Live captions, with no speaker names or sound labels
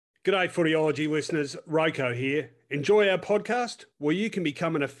G'day Footyology listeners, Roko here. Enjoy our podcast? Well, you can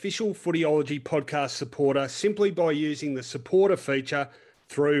become an official Footyology podcast supporter simply by using the supporter feature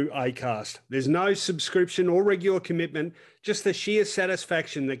through Acast. There's no subscription or regular commitment, just the sheer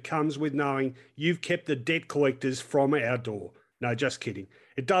satisfaction that comes with knowing you've kept the debt collectors from our door. No, just kidding.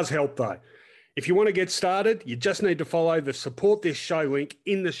 It does help though. If you want to get started, you just need to follow the support this show link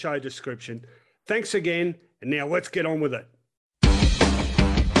in the show description. Thanks again, and now let's get on with it.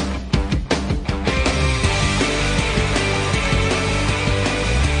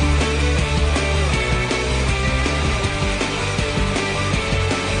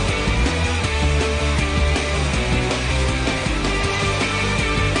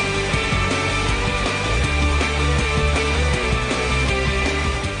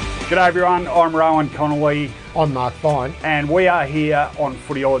 G'day everyone, I'm Rowan Connolly. I'm Mark Fine. And we are here on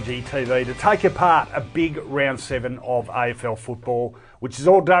Footyology TV to take apart a big round 7 of AFL football, which is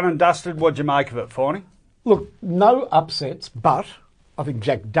all done and dusted. What'd you make of it, Finey? Look, no upsets, but I think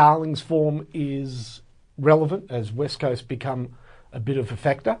Jack Darling's form is relevant as West Coast become a bit of a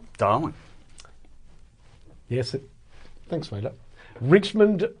factor. Darling. Yes, thanks, Rita.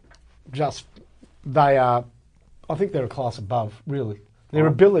 Richmond, I think they're a class above, really. Their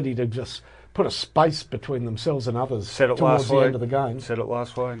ability to just put a space between themselves and others towards the end of the game. Said it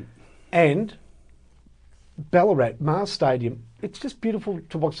last week. And Ballarat, Mars Stadium, it's just beautiful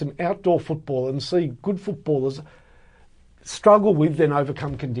to watch some outdoor football and see good footballers struggle with and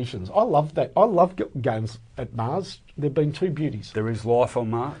overcome conditions. I love that. I love games at Mars. They've been two beauties. There is life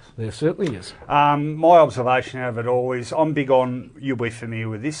on Mars. There certainly is. My observation of it all is I'm big on, you'll be familiar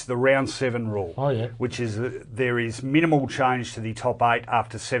with this, the round 7 rule. Oh, yeah. Which is there is minimal change to the top 8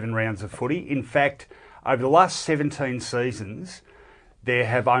 after 7 rounds of footy. In fact, over the last 17 seasons, there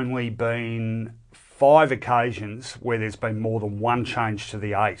have only been 5 occasions where there's been more than one change to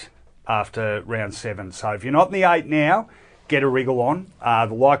the 8 after round 7. So if you're not in the 8 now, get a wriggle on.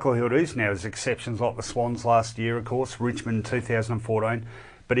 The likelihood is, now there's exceptions like the Swans last year, of course, Richmond 2014.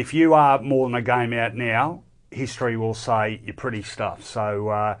 But if you are more than a game out now, history will say you're pretty stuffed.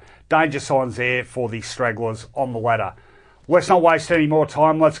 So danger signs there for the stragglers on the ladder. Let's not waste any more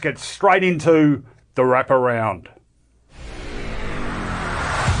time. Let's get straight into the wraparound.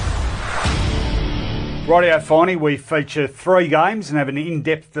 Rightio, Finey, we feature 3 games and have an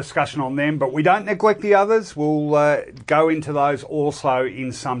in-depth discussion on them, but we don't neglect the others. We'll go into those also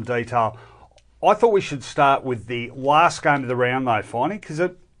in some detail. I thought we should start with the last game of the round though, Finey, because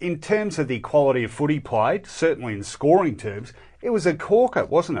in terms of the quality of footy played, certainly in scoring terms, it was a corker,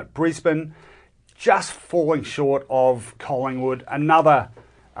 wasn't it? Brisbane just falling short of Collingwood. Another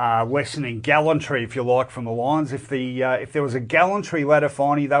lesson in gallantry, if you like, from the Lions. If there was a gallantry ladder,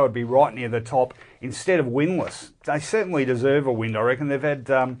 Finey, they would be right near the top instead of winless. They certainly deserve a win, I reckon. They've had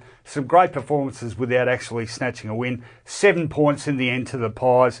some great performances without actually snatching a win. 7 points in the end to the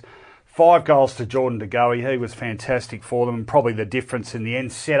Pies. 5 goals to Jordan De Goey. He was fantastic for them, and probably the difference in the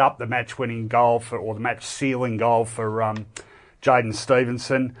end. Set up the match-winning goal or the match-sealing goal for Jaden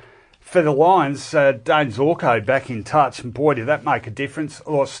Stevenson. For the Lions, Dane Zorko back in touch, and boy, did that make a difference.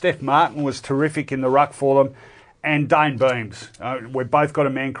 Oh, Steph Martin was terrific in the ruck for them, and Dane Beams. We've both got a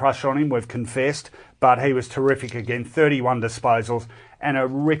man crush on him, we've confessed, but he was terrific again. 31 disposals and a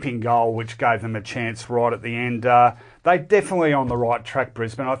ripping goal, which gave them a chance right at the end. They're definitely on the right track,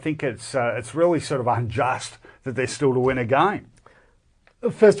 Brisbane. I think it's really sort of unjust that they're still to win a game.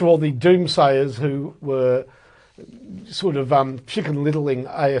 First of all, the doomsayers who were sort of chicken littling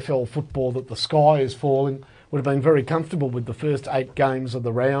AFL football that the sky is falling would have been very comfortable with the first 8 games of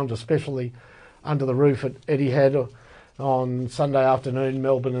the round, especially under the roof at Etihad on Sunday afternoon.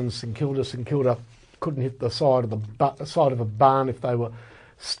 Melbourne and St Kilda. St Kilda couldn't hit the side of a barn if they were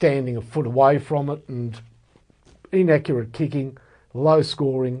standing a foot away from it, and inaccurate kicking, low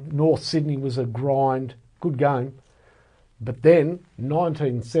scoring. North Sydney was a grind, good game, but then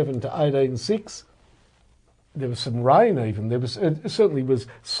 19-7 to 18-6. There was some rain even. It certainly was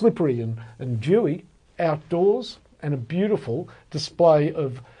slippery and dewy outdoors, and a beautiful display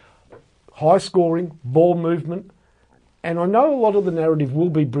of high scoring, ball movement. And I know a lot of the narrative will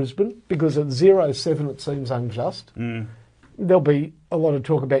be Brisbane, because at 0-7 it seems unjust. There'll be a lot of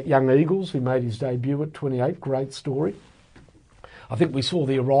talk about young Eagles, who made his debut at 28. Great story. I think we saw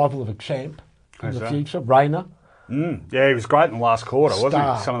the arrival of a champ in the future, Rayner. Yeah, he was great in the last quarter, Star.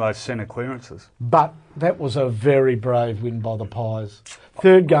 wasn't he? Some of those centre clearances. But that was a very brave win by the Pies.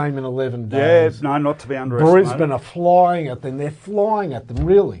 3rd game in 11 days. Yeah, no, not to be underestimated. Brisbane are flying at them. They're flying at them,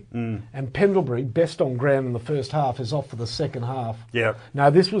 really. And Pendlebury, best on ground in the first half, is off for the second half. Yeah. Now,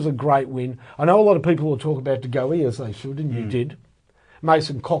 this was a great win. I know a lot of people will talk about De Goey, as they should, and you did.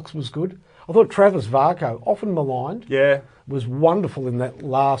 Mason Cox was good. I thought Travis Varco, often maligned, Yeah. was wonderful in that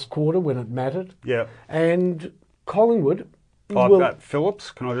last quarter when it mattered. Yeah. And Collingwood...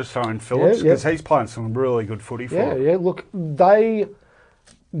 Phillips, can I just throw in Phillips? Because he's playing some really good footy for them. Yeah. Look, they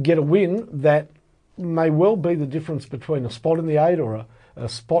get a win that may well be the difference between a spot in the 8 or a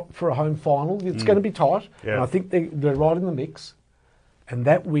spot for a home final. It's going to be tight, and I think they're right in the mix. And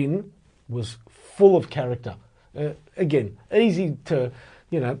that win was full of character. Again, easy to,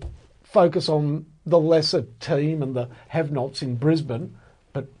 focus on the lesser team and the have-nots in Brisbane,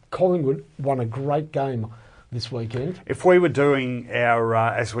 but Collingwood won a great game this weekend. If we were doing our,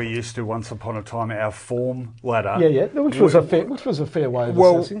 as we used to once upon a time, our form ladder... which was a fair way of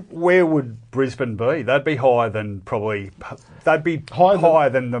assessing. Where would Brisbane be? They'd be higher than higher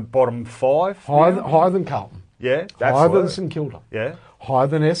than the bottom 5. Higher than Carlton. Yeah, higher than St Kilda. Yeah. Higher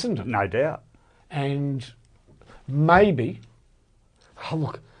than Essendon. No doubt. And maybe... Oh,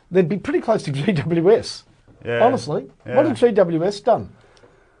 look, they'd be pretty close to GWS. Yeah. Honestly. Yeah. What have GWS done?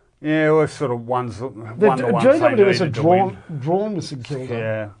 Yeah, well, sort of won the ones they GWS needed are drawn with St Kilda.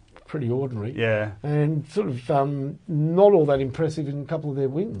 Yeah. Pretty ordinary. Yeah. And sort of not all that impressive in a couple of their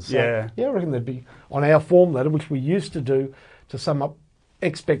wins. So, I reckon they'd be on our form ladder, which we used to do to sum up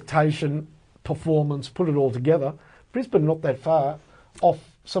expectation, performance, put it all together. Brisbane not that far off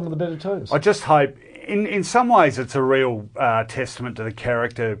some of the better teams. I just hope... In some ways, it's a real testament to the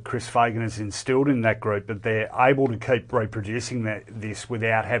character Chris Fagan has instilled in that group, that they're able to keep reproducing this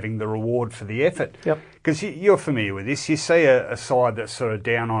without having the reward for the effort. Yep. Because you're familiar with this. You see a side that's sort of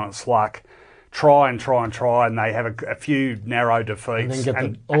down on its luck, try, and they have a few narrow defeats. And then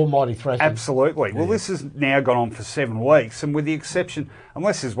get the almighty thrashing. Absolutely. Yeah. Well, this has now gone on for 7 weeks, and with the exception,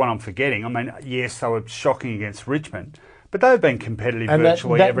 unless there's one I'm forgetting, I mean, yes, they were shocking against Richmond, but they've been competitive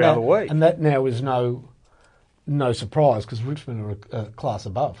virtually every other week. And that now is no surprise, because Richmond are a class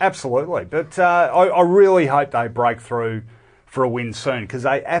above. Absolutely. But I really hope they break through for a win soon, because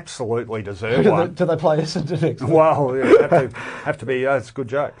they absolutely deserve one. Do they play Essendon next week? Well, have to be. It's a good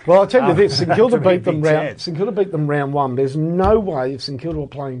joke. Well, I'll tell you this: St Kilda beat them round 1. There's no way if St Kilda were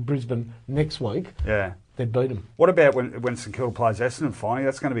playing Brisbane next week, they'd beat them. What about when St Kilda plays Essendon finally?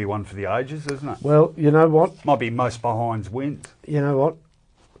 That's going to be one for the ages, isn't it? Well, you know what? Might be most behinds wins. You know what?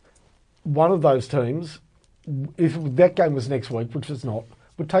 One of those teams, if that game was next week, which it's not,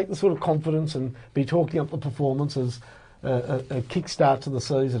 would take the sort of confidence and be talking up the performance as a kick-start to the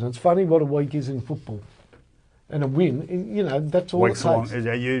season. It's funny what a week is in football. And a win, that's all weeks it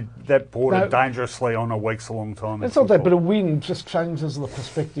takes. That bordered dangerously on a week's a long time. It's not that, but a win just changes the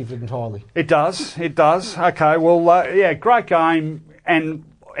perspective entirely. It does. Okay, well, great game, and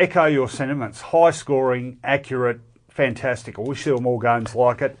echo your sentiments. High scoring, accurate, fantastic. I wish there were more games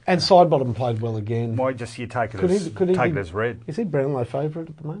like it. And Sidebottom played well again. Might just you take it as read. Is he Brownlow favourite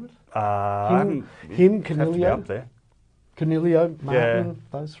at the moment? Him, Canelio up there. Canelio, Martin,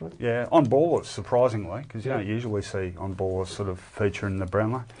 those three. Yeah, on ballers, surprisingly, because you don't usually see on ballers sort of feature in the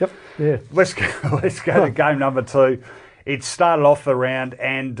Brownlow. Yep. Yeah. Let's go to game number 2. It started off the round,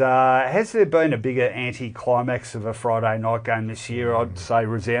 and has there been a bigger anti-climax of a Friday night game this year? I'd say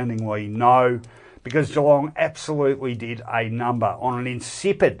resoundingly no, because Geelong absolutely did a number on an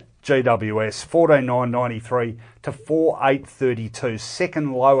insipid GWS, 14-9-93 to 4-8-32,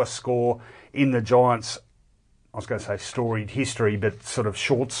 second lowest score in the Giants', I was going to say storied history, but sort of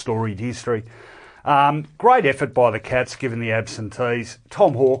short-storied history. Great effort by the Cats, given the absentees.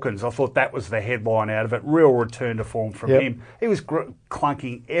 Tom Hawkins, I thought that was the headline out of it. Real return to form from him. He was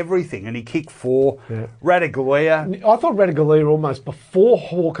clunking everything, and he kicked 4. Yeah. Ratugolea. I thought Ratugolea almost before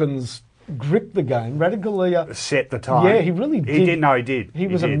Hawkins gripped the game. Ratugolea set the tone. Yeah, he really did. He did. He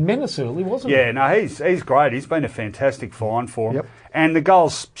was a menace early, wasn't he? Yeah, no, he's great. He's been a fantastic find for him. Yep. And the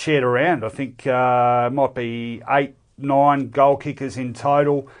goals shared around, I think, might be 8, 9 goal kickers in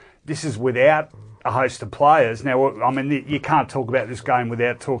total. This is without a host of players. Now, I mean, you can't talk about this game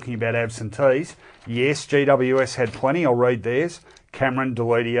without talking about absentees. Yes, GWS had plenty. I'll read theirs. Cameron,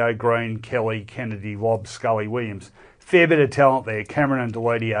 Deledio, Green, Kelly, Kennedy, Lobb, Scully, Williams. Fair bit of talent there. Cameron and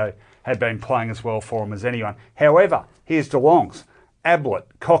Deledio had been playing as well for him as anyone. However, here's Geelong's.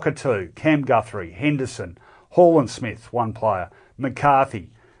 Ablett, Cockatoo, Cam Guthrie, Henderson, Hall and Smith, one player, McCarthy,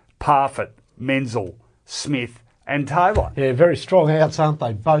 Parfitt, Menzel, Smith and Taylor. Yeah, very strong outs, aren't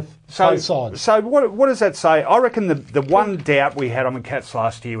they? Both sides. So what does that say? I reckon the one doubt we had on the Cats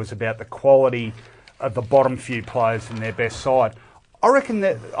last year was about the quality of the bottom few players in their best side. I reckon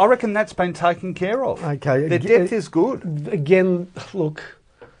that's been taken care of. Okay. Their depth is good. Again, look,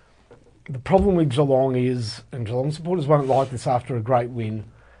 the problem with Geelong is, and Geelong supporters won't like this after a great win,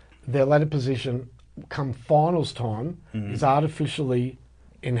 their ladder position come finals time, is artificially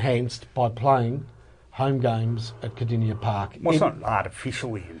enhanced by playing home games at Cardinia Park. Well, it's not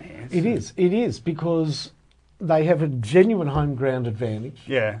artificially enhanced. It is, because they have a genuine home ground advantage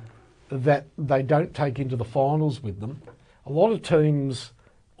that they don't take into the finals with them. A lot of teams,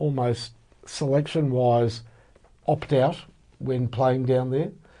 almost selection-wise, opt out when playing down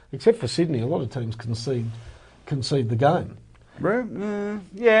there, except for Sydney. A lot of teams concede the game.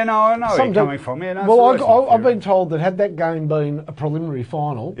 Yeah, no, I know where you're coming from. Yeah, no, well, I've been told that had that game been a preliminary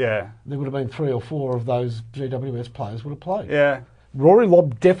final, there would have been 3 or 4 of those GWS players would have played. Yeah. Rory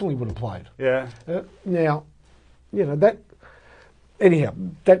Lobb definitely would have played. Yeah. Now, that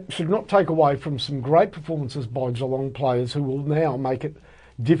should not take away from some great performances by Geelong players who will now make it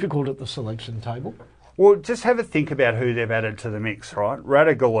difficult at the selection table. Well, just have a think about who they've added to the mix, right?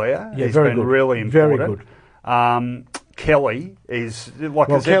 Radaglia has very been good. really important. Very good. Kelly is like.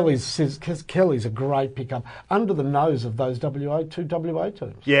 Well, Kelly's a great pickup under the nose of those two WA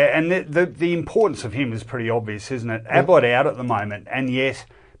teams. Yeah, and the importance of him is pretty obvious, isn't it? Ablett out at the moment, and yet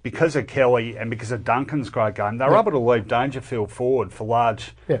because of Kelly and because of Duncan's great game, they're able to leave Dangerfield forward for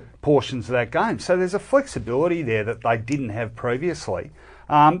large portions of that game. So there's a flexibility there that they didn't have previously.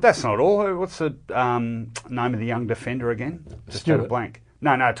 That's not all. What's the name of the young defender again? Just had a blank.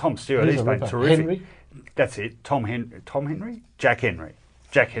 No, Tom Stewart. He's been terrific. Henry? That's it. Tom Henry? Jack Henry.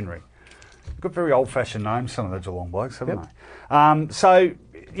 Got very old-fashioned names, some of the Geelong blokes, haven't they? So,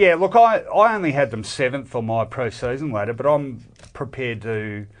 yeah, look, I only had them 7th on my pre-season ladder, but I'm prepared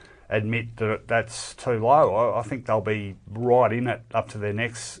to admit that that's too low. I think they'll be right in it up to their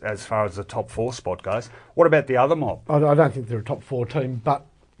necks as far as the top 4 spot goes. What about the other mob? I don't think they're a top 4 team, but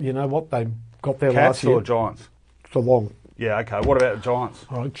you know what? They got there last year. Cats or Giants? Geelong. Yeah, okay. What about the Giants?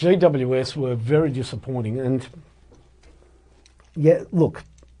 All right, GWS were very disappointing. And, yeah, look,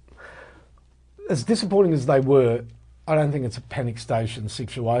 as disappointing as they were, I don't think it's a panic station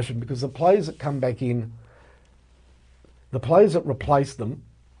situation, because the players that come back in, the players that replaced them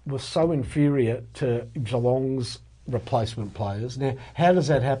were so inferior to Geelong's replacement players. Now, how does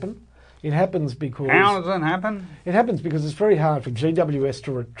that happen? It happens because... How does that happen? It happens because it's very hard for GWS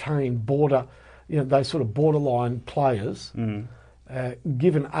to retain those sort of borderline players,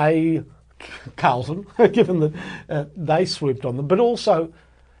 given Carlton, given that they swooped on them, but also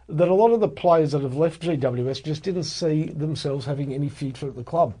that a lot of the players that have left GWS just didn't see themselves having any future at the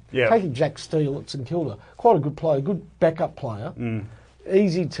club. Yep. Taking Jack Steele at St Kilda, quite a good player, good backup player,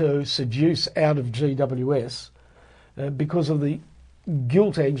 easy to seduce out of GWS because of the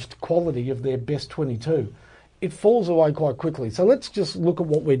gilt-edged quality of their best 22. It falls away quite quickly. So let's just look at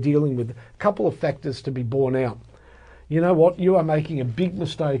what we're dealing with. A couple of factors to be borne out. You know what? You are making a big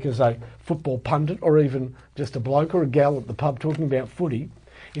mistake as a football pundit, or even just a bloke or a gal at the pub talking about footy,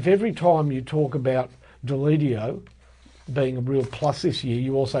 if every time you talk about Deledio being a real plus this year,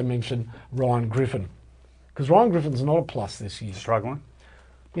 you also mention Ryan Griffin. Because Ryan Griffin's not a plus this year. Struggling.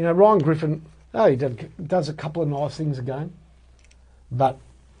 You know, Ryan Griffin, he does a couple of nice things a game, but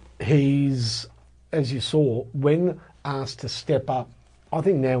he's, as you saw, when asked to step up, I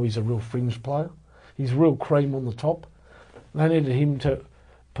think now he's a real fringe player. He's real cream on the top. They needed him to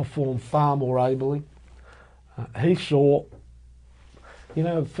perform far more ably. He saw, you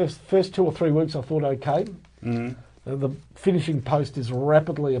know, first 2 or 3 weeks I thought okay. The finishing post is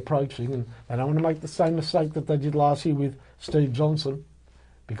rapidly approaching, and they don't want to make the same mistake that they did last year with Steve Johnson,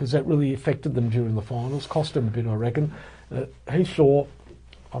 because that really affected them during the finals, cost them a bit, I reckon. He saw...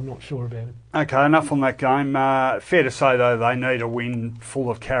 I'm not sure about him. Okay, enough on that game. Fair to say, though, they need a win full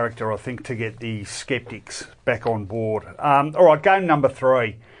of character, I think, to get the sceptics back on board. All right, game number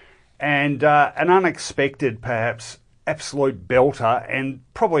 3. And an unexpected, perhaps, absolute belter, and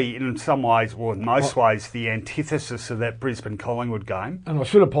probably in some ways, or in most ways, the antithesis of that Brisbane-Collingwood game. And I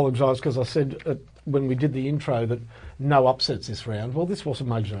should apologise, because I said when we did the intro that no upsets this round. Well, this was a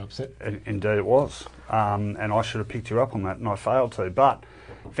major upset. Indeed it was. And I should have picked you up on that, and I failed to. But...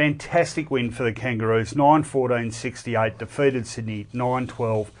 fantastic win for the Kangaroos, 9-14-68, defeated Sydney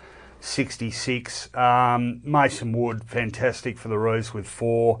 9-12-66. Mason Wood, fantastic for the Roos with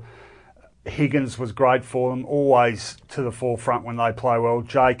 4. Higgins was great for them, always to the forefront when they play well.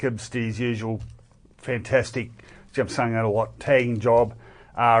 Jacobs did his usual fantastic, I'm saying that a lot, tagging job.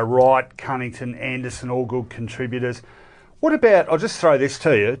 Wright, Cunnington, Anderson, all good contributors. What about, I'll just throw this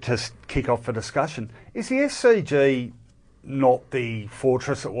to you to kick off the discussion, is the SCG... not the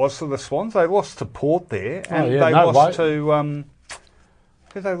fortress it was for the Swans? They lost to Port there, and they lost to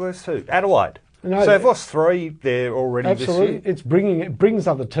who they lost to? Adelaide. No, so they've lost 3 there already. Absolutely, this year. It brings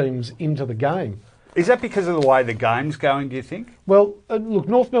other teams into the game. Is that because of the way the game's going, do you think? Well, look,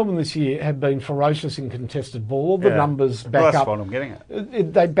 North Melbourne this year have been ferocious in contested ball. All the numbers back that's up. what I'm getting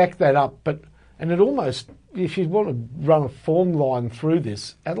at. They back that up, and it almost, if you want to run a form line through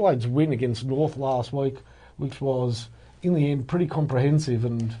this, Adelaide's win against North last week, which was in the end pretty comprehensive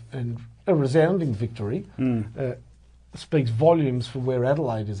and a resounding victory, speaks volumes for where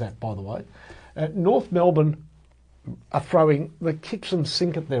Adelaide is at, by the way. North Melbourne are throwing the kicks and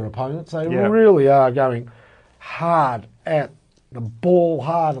sink at their opponents. They really are going hard at the ball,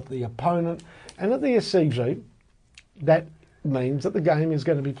 hard at the opponent. And at the SCG, that means that the game is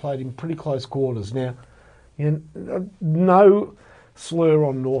going to be played in pretty close quarters. Now, no slur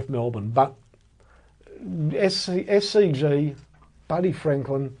on North Melbourne, but SCG, Buddy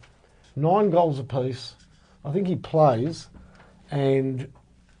Franklin, 9 goals apiece. I think he plays, and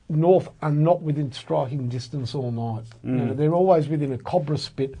North are not within striking distance all night. They're always within a cobra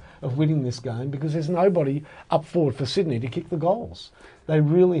spit of winning this game because there's nobody up forward for Sydney to kick the goals. They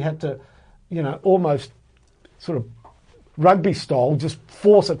really had to, almost sort of rugby style, just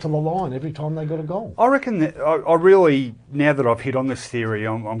force it to the line every time they got a goal. I reckon that I really, now that I've hit on this theory,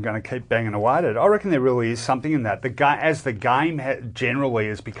 I'm going to keep banging away at it. I reckon there really is something in that. As the game generally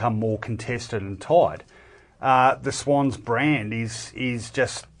has become more contested and tight, the Swans brand is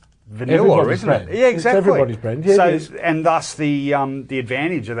just vanilla, everybody's isn't brand. it? Yeah, exactly. It's everybody's brand. Yeah, and thus the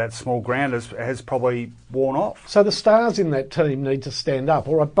advantage of that small ground has probably worn off. So the stars in that team need to stand up.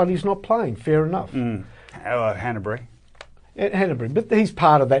 All right, Buddy's not playing. Fair enough. Hanbury. Hanbury, but he's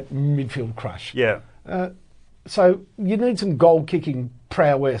part of that midfield crush. Yeah. So you need some goal-kicking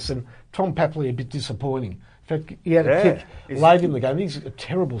prowess, and Tom Papley a bit disappointing. In fact, he had a kick late in the game. He's a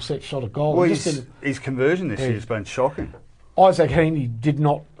terrible set shot at goal. Well, his conversion this year has been shocking. Isaac Heaney did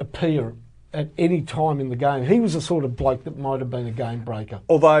not appear at any time in the game. He was the sort of bloke that might have been a game breaker.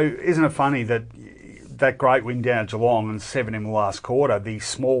 Although, isn't it funny that great win down at Geelong and 7 in the last quarter, the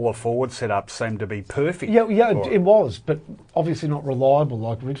smaller forward setup seemed to be perfect. Yeah, it was, but obviously not reliable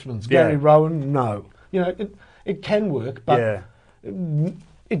like Richmond's. Gary Rowan, no. It can work, but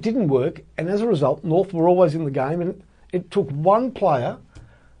it didn't work, and as a result, North were always in the game, and it took one player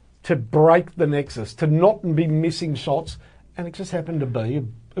to break the nexus, to not be missing shots, and it just happened to be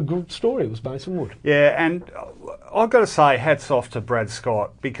a good story. It was Mason Wood. Yeah, and I've got to say, hats off to Brad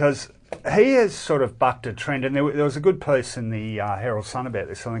Scott, because he has sort of bucked a trend, and there was a good piece in the Herald Sun about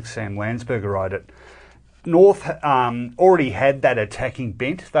this. I think Sam Landsberger wrote it. North already had that attacking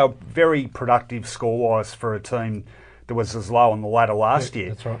bent. They were very productive score-wise for a team that was as low on the ladder last year.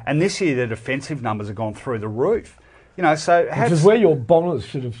 That's right. And this year, the defensive numbers have gone through the roof. Which is where your Bombers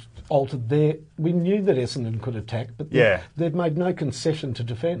should have altered there. We knew that Essendon could attack, but they've made no concession to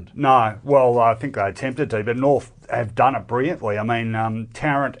defend. No, well, I think they attempted to, but North have done it brilliantly. I mean,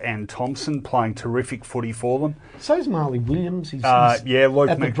 Tarrant and Thompson playing terrific footy for them. So's Marley Williams. He's Luke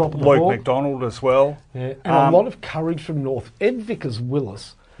at the drop of the ball. McDonald as well. Yeah, and a lot of courage from North. Ed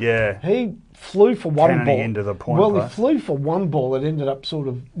Vickers-Willis. Yeah. He flew for one ball. Into the point. Well, he flew for one ball and ended up sort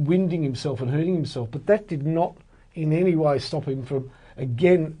of winding himself and hurting himself, but that did not in any way stop him from,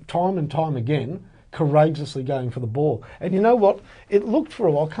 again, time and time again, courageously going for the ball. And you know what? It looked for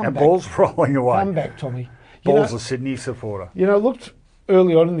a while. Ball's rolling away. Come back, Tommy. Ball's a Sydney supporter. It looked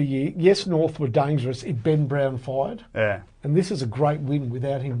early on in the year, yes, North were dangerous if Ben Brown fired. Yeah. And this is a great win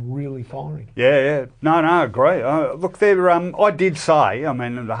without him really firing. Yeah. No, agree. Look, there. I did say, I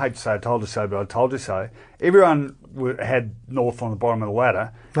mean, I hate to say I told you so, but I told you so. Everyone had North on the bottom of the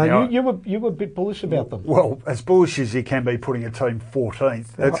ladder. No, you were a bit bullish about them. Well, as bullish as you can be putting a team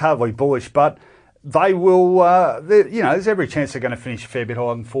 14th. It's hardly bullish, but they will, there's every chance they're going to finish a fair bit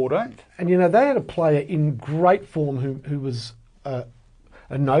higher than 14th. And, they had a player in great form who was a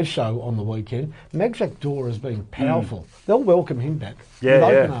no-show on the weekend. Magjack Dore has been powerful. They'll welcome him back with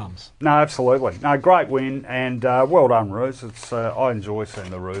open arms. No, absolutely. No, great win, and well done, Roos. I enjoy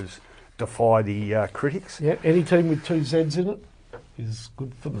seeing the Roos defy the critics. Yeah, any team with 2 Zs in it is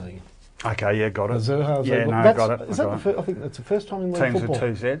good for me. Okay, yeah, got it. Got it. I think that's the first time in league football.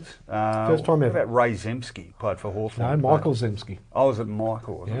 Teams with 2 Zs. First time ever. What about Ray Zemski? Played for Hawthorn. No, Michael Zemski. Oh, was it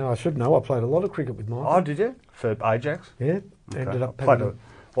Michael? I should know. I played a lot of cricket with Michael. Oh, did you? For Ajax? Yeah. Okay. Ended up playing a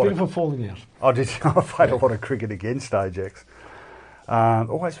bit of a falling out. Oh, did you? I played a lot of cricket against Ajax.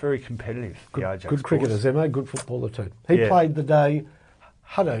 Always very competitive, the Ajax. Good cricketers, Emma. Good footballer too. He played the day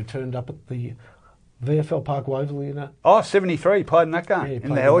Hutto turned up at the VFL Park Waverley. 73, played in that game,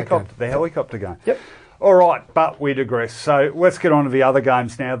 in the helicopter game. Yep. All right, but we digress. So let's get on to the other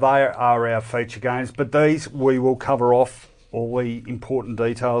games now. They are our feature games, but these we will cover off all the important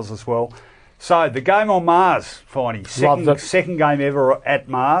details as well. So, the game on Mars, Finey. Loved it. Second game ever at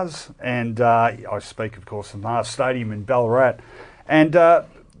Mars. And I speak, of course, of Mars Stadium in Ballarat. And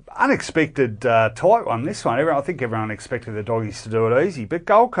unexpected tight one, this one. I think everyone expected the Doggies to do it easy. But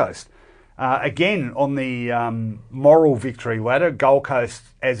Gold Coast, again, on the moral victory ladder, Gold Coast,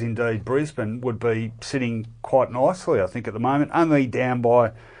 as indeed Brisbane, would be sitting quite nicely, I think, at the moment. Only down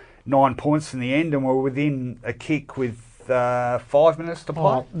by 9 points in the end, and we're within a kick with 5 minutes to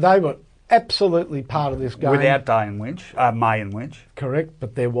play. They were absolutely part of this game. Without May and Winch. Correct,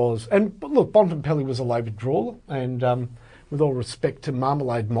 but there was... And look, Bontempelli was a laboured drawer, and with all respect to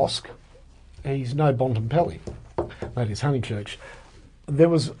Marmalade Mosque, he's no Bontempelli. That is Honeychurch. There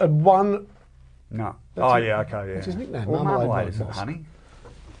was one... No. That's yeah. That's his nickname, Well, Marmalade isn't Mosque. honey.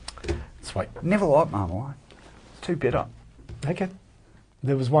 Sweet. Never liked Marmalade. It's too bitter. Okay.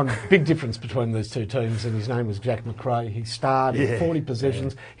 There was one big difference between these two teams, and his name was Jack McRae. He starred in 40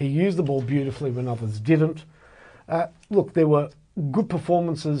 possessions. He used the ball beautifully when others didn't. Look, there were good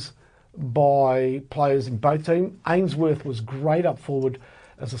performances by players in both teams. Ainsworth was great up forward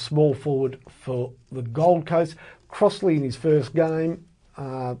as a small forward for the Gold Coast. Crossley in his first game,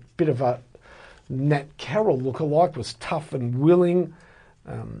 bit of a Nat Carroll lookalike, was tough and willing.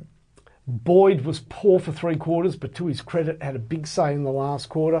 Boyd was poor for 3 quarters, but to his credit, had a big say in the last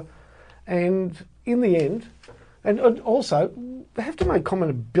quarter. And in the end, and also, they have to make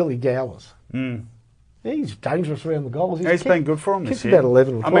comment of Billy Gowers. He's dangerous around the goals. He's been good for him this year. About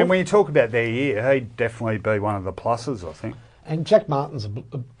 11 or 12. I mean, when you talk about their year, he'd definitely be one of the pluses, I think. And Jack Martin's a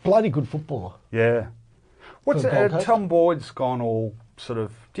bloody good footballer. Yeah. What's For the Gold Coast. Tom Boyd's gone all sort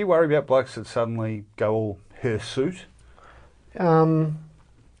of... Do you worry about blokes that suddenly go all hirsute?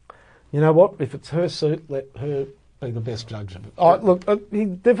 You know what? If it's her suit, let her be the best judge of it. Look,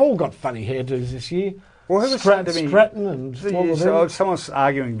 they've all got funny hairdos this year. Well, who was saying to me... Stratton and all of them. Someone's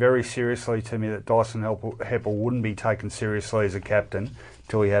arguing very seriously to me that Dyson Heppel wouldn't be taken seriously as a captain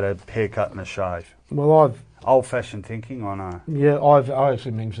until he had a haircut and a shave. Well, Old-fashioned thinking, I know. Yeah, I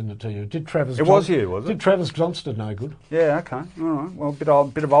actually mentioned it to you. Did Travis... Was it? Did Travis Johnston no good? Yeah, okay. All right. Well, a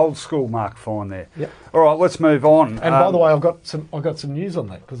bit of old school Mark Fine there. Yep. All right, let's move on. And by the way, I got some news on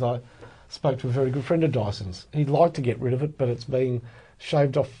that because I spoke to a very good friend of Dyson's. He'd like to get rid of it, but it's being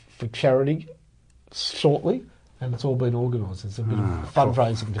shaved off for charity shortly, and it's all been organised. There's a bit of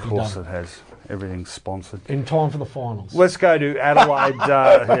fundraising to be done. Of course it has. Everything's sponsored. In time for the finals. Let's go to Adelaide.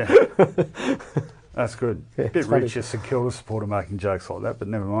 Yeah. That's good. Yeah, Bit rich as St Kilda supporter making jokes like that, but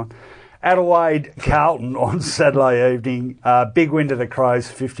never mind. Adelaide Carlton on Saturday evening. Big win to the Crows,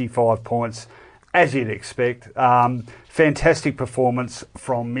 55 points, as you'd expect. Fantastic performance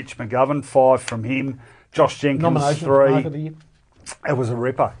from Mitch McGovern, 5 from him. Josh Jenkins, Nomination 3. for Mark of the Year. It was a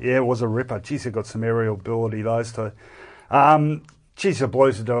ripper. Yeah, it was a ripper. Geez, they've got some aerial ability, those two. Geez, the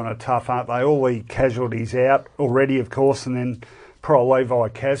Blues are doing it tough, aren't they? All the casualties out already, of course, and then poor Levi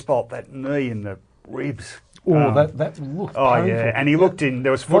Casbolt, that knee in the ribs. That looked Oh, painful. yeah, and he looked in,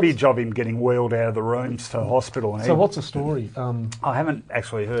 there was footage of him getting wheeled out of the rooms to hospital. And So what's the story? I haven't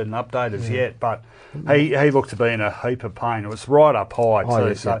actually heard an update as yet, but he looked to be in a heap of pain. It was right up high too,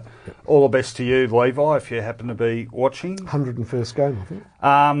 yeah, so yeah. all the best to you, Levi, if you happen to be watching. 101st game, I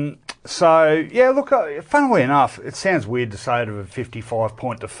think. So, yeah, look, funnily enough, it sounds weird to say it of a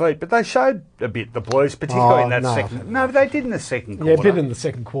 55-point defeat, but they showed a bit, the Blues, particularly in that second... No, but they did in the second quarter. Yeah, a bit in the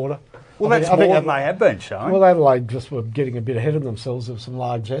second quarter. Well, that's more than they have been showing. Well, Adelaide just were getting a bit ahead of themselves of some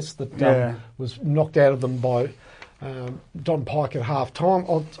largesse that was knocked out of them by Don Pike at half-time.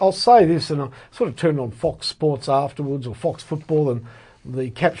 I'll say this, and I sort of turned on Fox Sports afterwards, or Fox Football, and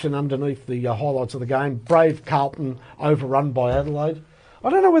the caption underneath the highlights of the game, Brave Carlton overrun by Adelaide. I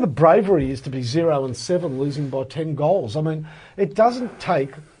don't know where the bravery is to be 0-7 losing by 10 goals. I mean, it doesn't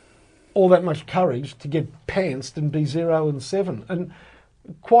take all that much courage to get pantsed and be 0-7. And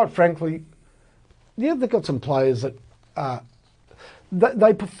quite frankly, yeah, they've got some players that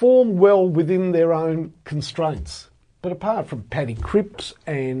they perform well within their own constraints. But apart from Paddy Cripps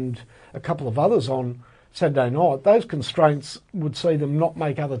and a couple of others on Saturday night, those constraints would see them not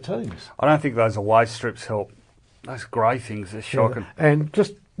make other teams. I don't think those away strips help. Those grey things are shocking. Yeah. And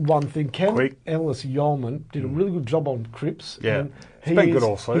just one thing, Quick. Ellis Yeoman did a really good job on Cripps. Yeah, and he's been good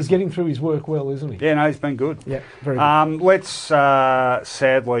all season. He's getting through his work well, isn't he? Yeah, no, he's been good. Yeah, very good. Let's,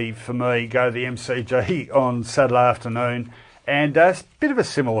 sadly for me, go to the MCG on Saturday afternoon. And it's a bit of a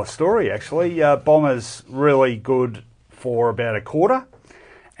similar story, actually. Bombers really good for about a quarter,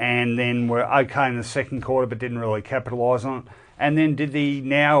 and then were okay in the second quarter but didn't really capitalise on it. And then did the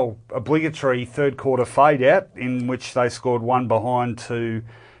now obligatory third quarter fade out, in which they scored 1 behind to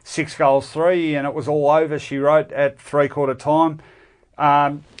 6-3, and it was all over, she wrote, at 3-quarter time.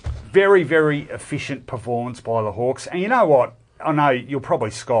 very, very efficient performance by the Hawks. And you know what? I know you'll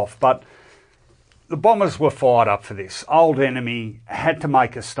probably scoff, but the Bombers were fired up for this. Old enemy, had to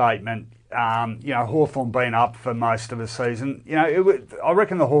make a statement. Hawthorn been up for most of the season. I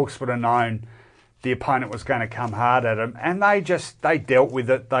reckon the Hawks would have known the opponent was going to come hard at them, and they dealt with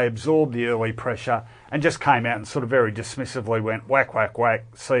it. They absorbed the early pressure and just came out and sort of very dismissively went whack, whack, whack,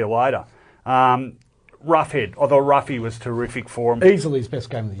 see you later. Roughhead, I thought Ruffy was terrific for him. Easily his best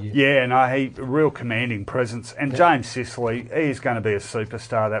game of the year. Yeah, no, he a real commanding presence. And James Sicily, he's going to be a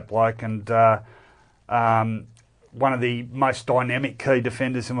superstar, that bloke, and one of the most dynamic key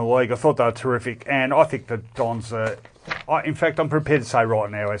defenders in the league. I thought they were terrific, and I think the Dons are... in fact, I'm prepared to say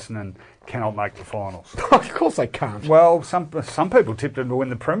right now Essendon cannot make the finals. Of course they can't. Well, some people tipped them to win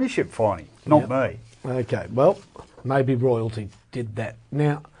the premiership finally, not me. Okay, well, maybe royalty did that.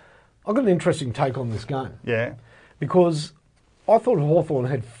 Now, I've got an interesting take on this game. Yeah. Because I thought Hawthorn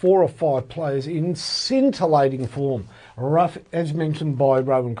had 4 or 5 players in scintillating form. As mentioned by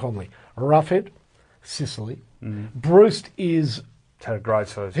Rowan Conley. Roughhead, Sicily. Bruce had a great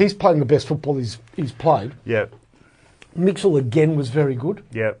season. He's playing the best football he's played. Yep. Mitchell again was very good.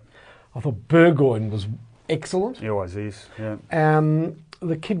 Yep. I thought Burgoyne was excellent. He always is. Yeah.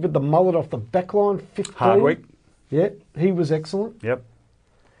 The kid with the mullet off the back line, 15. Hardwick. Yeah, he was excellent. Yep.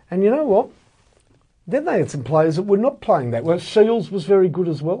 And you know what? Then they had some players that were not playing that well. Shields was very good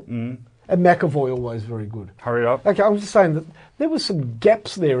as well. And McAvoy always very good. Hurry up. Okay, I'm just saying that there were some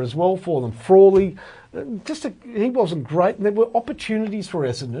gaps there as well for them. Frawley, he wasn't great. And there were opportunities for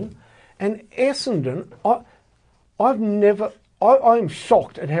Essendon. And Essendon, I am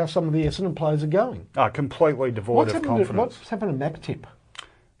shocked at how some of the Essendon players are going. Completely devoid of confidence. What's happened to Mac Tip?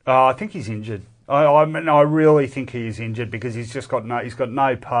 I think he's injured. I really think he is injured because he's got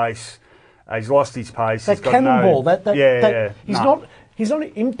no pace. He's lost his pace. That cannonball. He's not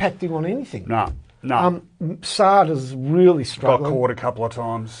impacting on anything. No. Sard is really struggling. Got caught a couple of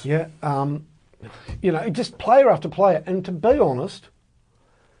times. Yeah. Just player after player. And to be honest,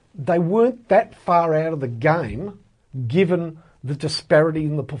 they weren't that far out of the game given the disparity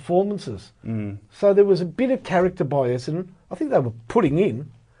in the performances. So there was a bit of character by Essendon. I think they were putting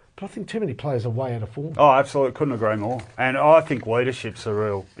in, but I think too many players are way out of form. Oh, absolutely. Couldn't agree more. And I think leadership's a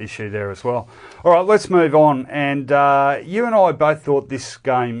real issue there as well. All right, let's move on. And you and I both thought this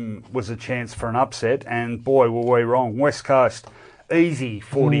game was a chance for an upset, and boy, were we wrong. West Coast, easy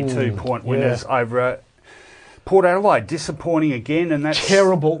 42-point winners over Port Adelaide. Disappointing again, and that's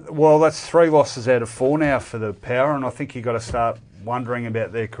terrible. Well, that's 3 losses out of 4 now for the Power, and I think you've got to start wondering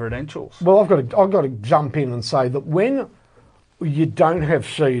about their credentials. Well, I've got to jump in and say that when you don't have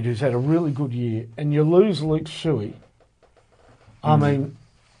Sheed, who's had a really good year, and you lose Luke Shuey, I mean,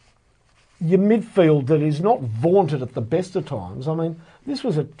 your midfield that is not vaunted at the best of times. I mean, this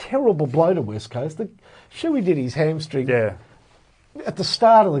was a terrible blow to West Coast. Shuey did his hamstring at the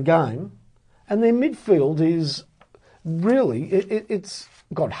start of the game, and their midfield is really, it's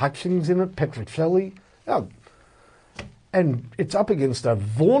got Hutchings in it, Petricelli, and it's up against a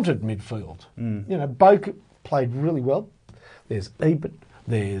vaunted midfield. Boak played really well. There's Ebert,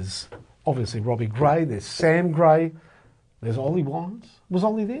 there's obviously Robbie Gray, there's Sam Gray, there's Ollie Wines. Was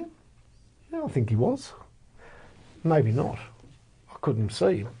Ollie there? Yeah, I think he was. Maybe not. I couldn't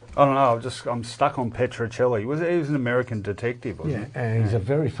see him. I don't know, I'm stuck on Petricelli. He was an American detective, wasn't he? And he's a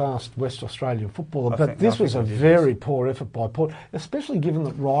very fast West Australian footballer. But this was a very poor effort by Port, especially given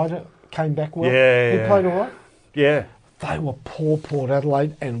that Ryder came back well. Yeah. He played all right. Yeah. They were poor Port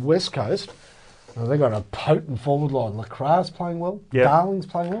Adelaide and West Coast. They've got a potent forward line. Lacra's playing well. Yep. Darling's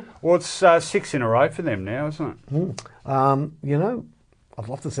playing well. Well, it's 6 in a row for them now, isn't it? I'd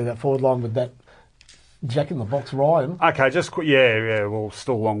love to see that forward line with that jack-in-the-box Ryan. Okay, well,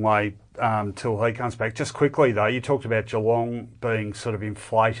 still a long way till he comes back. Just quickly, though, you talked about Geelong being sort of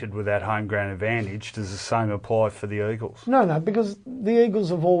inflated with that home ground advantage. Does the same apply for the Eagles? No, because the Eagles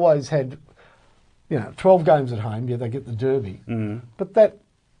have always had, 12 games at home. Yeah, they get the Derby. But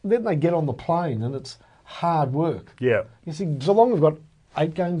then they get on the plane and it's hard work. Yeah. You see, Geelong have got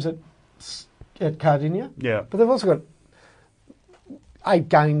 8 games at Cardinia. Yeah. But they've also got 8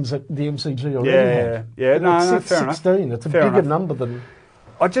 games at the MCG already. Yeah. No, fair enough. 16. It's a bigger number than...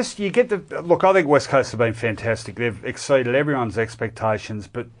 I think West Coast have been fantastic. They've exceeded everyone's expectations,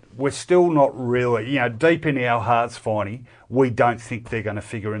 but we're still not really, deep in our hearts, Finey, we don't think they're going to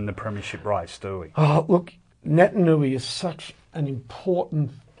figure in the premiership race, do we? Oh, look, Natanui is such an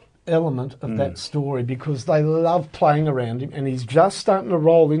important element of that story because they love playing around him, and he's just starting to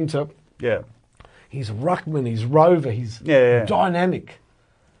roll into he's ruckman, he's rover, he's dynamic.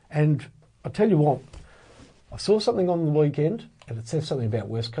 And I tell you what, I saw something on the weekend and it says something about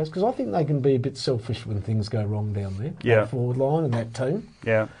West Coast, because I think they can be a bit selfish when things go wrong down there. Yeah. That forward line and that team.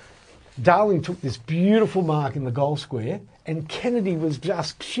 Yeah. Darling took this beautiful mark in the goal square, and Kennedy was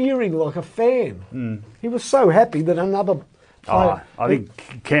just cheering like a fan. He was so happy that another player... I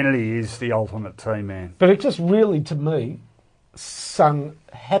think Kennedy is the ultimate team man. But it just really, to me, sung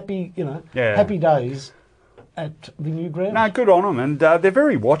happy, happy days at the new ground. No, good on them, and they're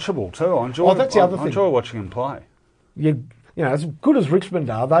very watchable too. I enjoy. That's the other thing. I enjoy watching them play. As good as Richmond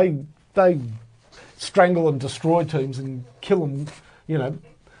are, they strangle and destroy teams and kill them,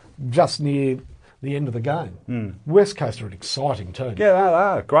 just near the end of the game. West Coast are an exciting team. Yeah, they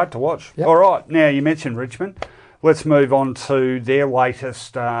are great to watch. Yep. All right, now you mentioned Richmond. Let's move on to their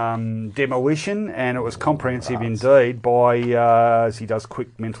latest demolition, and it was comprehensive indeed by, as he does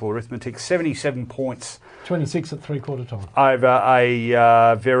quick mental arithmetic, 77 points. 26 at three-quarter time. Over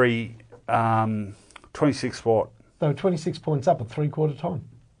a very 26 what? They were 26 points up at three-quarter time.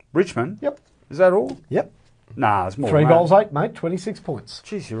 Richmond? Yep. Is that all? Yep. Nah, it's more. 3 than that. goals, 8, mate, 26 points.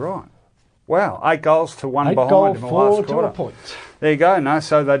 Jeez, you're right. Wow, 8 goals to 1 8 behind goals, in the 4 last to quarter. a point. There you go. No,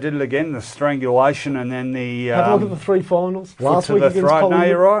 so they did it again, the strangulation and then the... Have a look at the 3 finals. foot Last to week the against throat. No, Collingwood.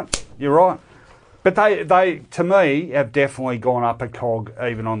 you're right. You're right. But they, to me, have definitely gone up a cog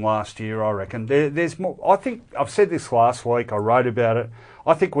even on last year, I reckon. There's more. I think, I've said this last week, I wrote about it,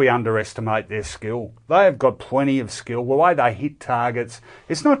 I think we underestimate their skill. They have got plenty of skill. The way they hit targets,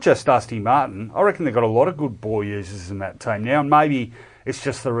 it's not just Dusty Martin. I reckon they've got a lot of good ball users in that team now, and maybe it's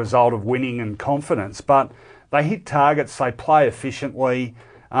just the result of winning and confidence, but they hit targets, they play efficiently.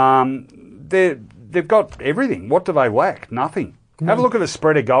 They've got everything. What do they lack? Nothing. Have a look at the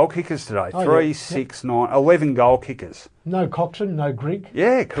spread of goal kickers today. 3, 6, 9, 11 goal kickers. No Coxon, no Grigg.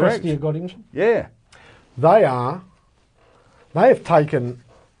 Yeah, correct. Prestia got injured. Yeah. They have taken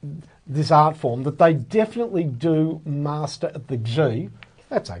this art form that they definitely do master at the G.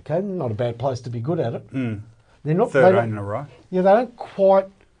 That's okay, not a bad place to be good at it. They're not 13 in a row. Yeah, they don't quite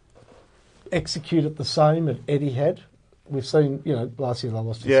execute it the same that Eddie had. We've seen, last year they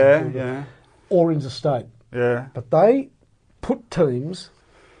lost to St Kilda, or interstate. Yeah. But they put teams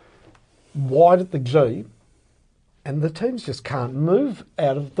wide at the G, and the teams just can't move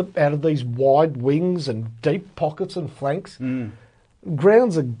out of these wide wings and deep pockets and flanks.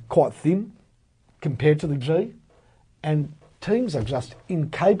 Grounds are quite thin compared to the G, and teams are just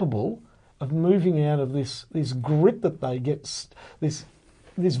incapable of moving out of this grip that they get, this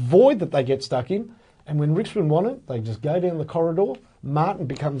void that they get stuck in. And when Richmond want it, they just go down the corridor. Martin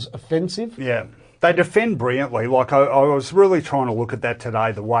becomes offensive. Yeah. They defend brilliantly. Like I was really trying to look at that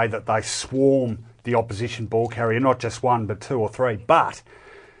today, the way that they swarm the opposition ball carrier, not just 1 but 2 or 3. But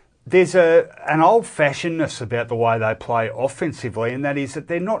there's an old-fashionedness about the way they play offensively, and that is that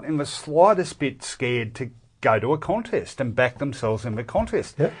they're not in the slightest bit scared to go to a contest and back themselves in the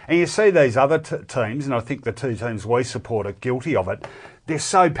contest. Yep. And you see these other teams, and I think the 2 teams we support are guilty of it, they're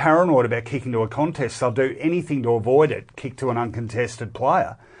so paranoid about kicking to a contest, they'll do anything to avoid it, kick to an uncontested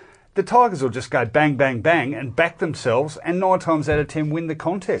player. The Tigers will just go bang, bang, bang and back themselves, and 9 times out of 10 win the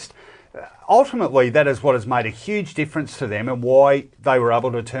contest. Ultimately, that is what has made a huge difference to them and why they were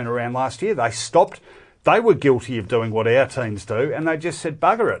able to turn around last year. They stopped. They were guilty of doing what our teams do, and they just said,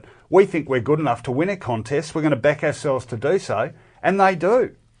 bugger it. We think we're good enough to win a contest. We're going to back ourselves to do so, and they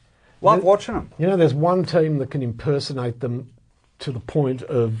do. Love watching them. There's one team that can impersonate them to the point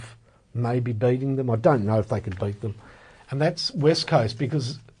of maybe beating them. I don't know if they could beat them, and that's West Coast,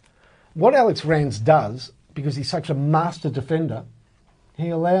 because what Alex Rance does, because he's such a master defender, he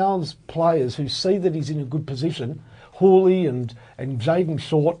allows players who see that he's in a good position, Hooley and Jaden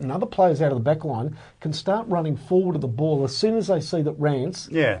Short and other players out of the back line, can start running forward of the ball as soon as they see that Rance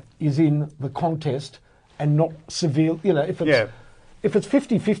is in the contest and not severe. If it's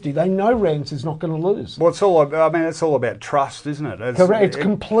 50-50, they know Rance is not going to lose. Well, it's all about trust, isn't it? Correct. It's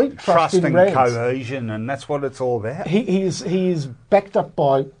complete trust in and Rance. Cohesion, and that's what it's all about. He is backed up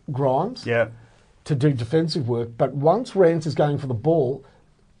by Grimes to do defensive work, but once Rance is going for the ball,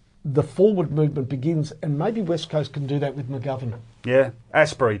 the forward movement begins, and maybe West Coast can do that with McGovern. Yeah,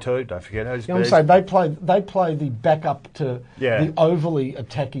 Asprey too, don't forget. I'm saying they play the backup to the overly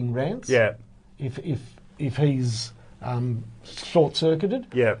attacking Rance. Yeah. If he's short-circuited.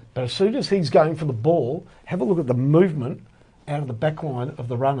 Yeah. But as soon as he's going for the ball, have a look at the movement out of the back line of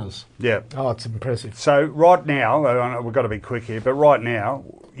the runners. Yeah. Oh, it's impressive. So right now, we've got to be quick here, but right now,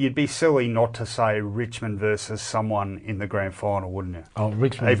 you'd be silly not to say Richmond versus someone in the grand final, wouldn't you? Oh,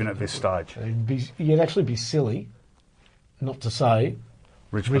 Richmond. Even at this stage. You'd actually be silly not to say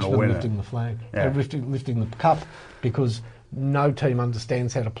Richmond will win lifting the flag. Yeah. Lifting the cup, because no team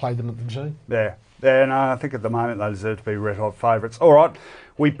understands how to play them at the G. Yeah. And I think at the moment they deserve to be red-hot favourites. All right,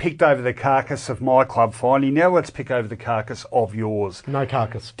 we picked over the carcass of my club finally. Now let's pick over the carcass of yours. No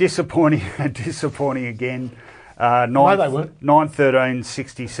carcass. Disappointing again. No, they weren't. 9-13,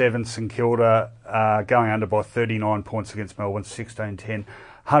 67 St Kilda, going under by 39 points against Melbourne, 16-10.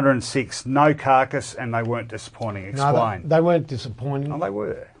 106, no carcass, and they weren't disappointing. Explain. No, they weren't disappointing. Oh, they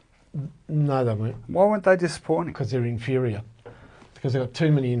were. No, they weren't. Why weren't they disappointing? Because they're inferior. Because they've got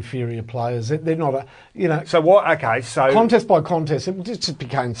too many inferior players. They're not a, you know... So what, okay, so... Contest by contest, it just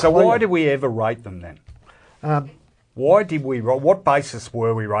became So clear. why did we ever rate them then? Why did we... What basis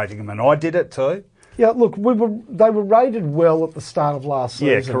were we rating them? And I did it too. Yeah, look, they were rated well at the start of last season.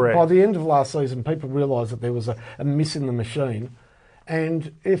 Yeah, correct. By the end of last season, people realised that there was a miss in the machine.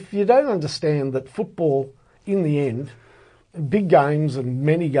 And if you don't understand that football, in the end, big games and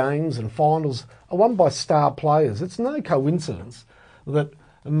many games and finals are won by star players, it's no coincidence that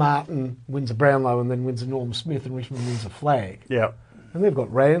Martin wins a Brownlow and then wins a Norm Smith and Richmond wins a flag. Yeah. And they've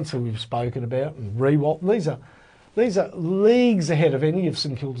got Rance, who we've spoken about, and Rewalt. And these are leagues ahead of any of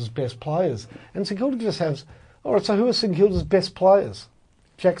St Kilda's best players. And St Kilda just has... All right, so who are St Kilda's best players?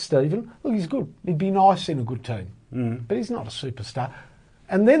 Jack Stephen. Look, he's good. He'd be nice in a good team. But he's not a superstar.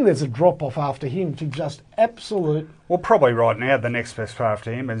 And then there's a drop-off after him to just absolute... Well, probably right now the next best player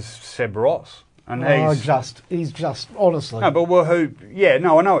after him is Seb Ross. And he's just, honestly... No, but well, who... Yeah,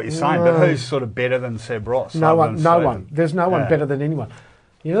 no, I know what you're saying, but who's sort of better than Seb Ross? No one. There's no one better than anyone.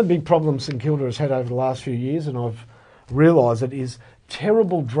 You know, the big problem St Kilda has had over the last few years, and I've realised it, is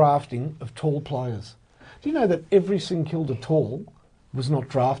terrible drafting of tall players. Do you know that every St Kilda tall was not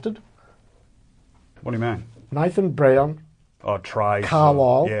drafted? What do you mean? Nathan Brown... Oh, Trey.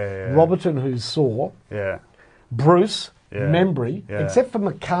 Carlisle, Yeah. Robertson, who's sore, Yeah. Bruce, Yeah. Membry, Yeah. except for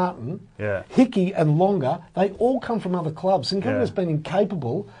McCartan, Yeah. Hickey and Longer, they all come from other clubs. St Kilda has been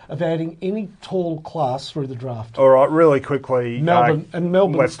incapable of adding any tall class through the draft. All right, really quickly.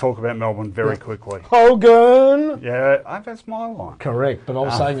 Melbourne. Let's talk about Melbourne very quickly. Hogan! Yeah, that's my line. Correct, but I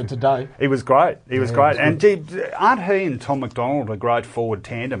was saying it today. He was great. He was great. He was And gee, aren't he and Tom McDonald a great forward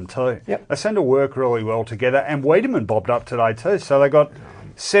tandem too? Yep. They seem to work really well together. And Wiedemann bobbed up today too. So they got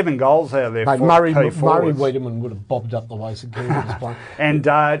 7 goals out of there. Mate, for Murray key forwards. Wiedemann would have bobbed up the way St Kilda was playing. And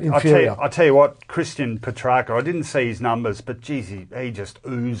I Inferior. tell you what, Christian Petrarca, I didn't see his numbers, but geez, he just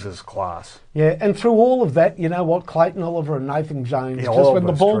oozes class. Yeah, and through all of that, you know what, Clayton Oliver and Nathan Jones, Yeah, just when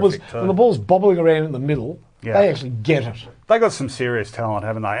the ball's bobbling around in the middle, Yeah. they actually get it. They got some serious talent,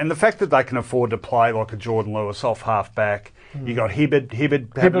 haven't they? And the fact that they can afford to play like a Jordan Lewis off half back. You got Hibberd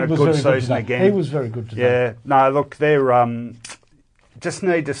having a good season again. He was very good today. Yeah, no, look, they're just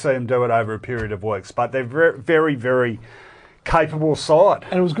need to see them do it over a period of weeks, but they're very, very, very capable side.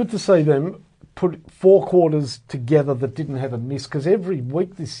 And it was good to see them put 4 quarters together that didn't have a miss, because every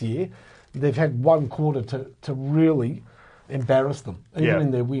week this year they've had one quarter to really embarrass them, even in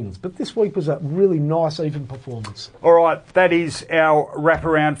their wins. But this week was a really nice, even performance. All right, that is our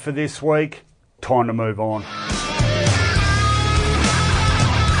wraparound for this week. Time to move on.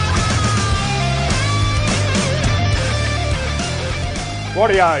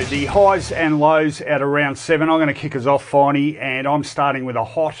 Rightio, the highs and lows out of round 7. I'm going to kick us off, Finey, and I'm starting with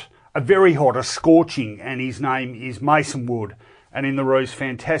a very hot, a scorching, and his name is Mason Wood. And in the Roos,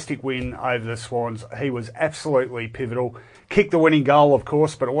 fantastic win over the Swans. He was absolutely pivotal. Kicked the winning goal, of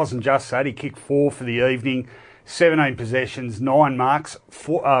course, but it wasn't just that. He kicked 4 for the evening, 17 possessions, 9 marks,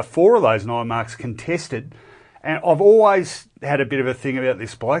 4 of those 9 marks contested. And I've always had a bit of a thing about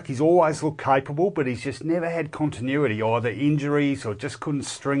this bloke. He's always looked capable, but he's just never had continuity, either injuries or just couldn't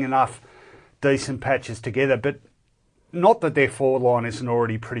string enough decent patches together. But not that their forward line isn't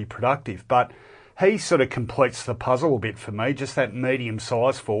already pretty productive, but he sort of completes the puzzle a bit for me, just that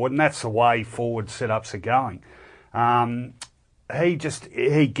medium-sized forward, and that's the way forward setups are going.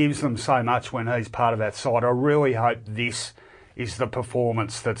 He gives them so much when he's part of that side. I really hope this is the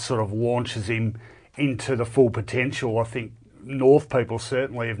performance that sort of launches him into the full potential I think North people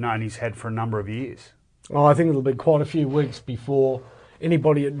certainly have known he's had for a number of years. Oh, I think it'll be quite a few weeks before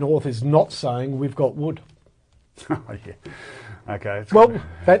anybody at North is not saying we've got Wood. Oh, yeah. Okay. Well,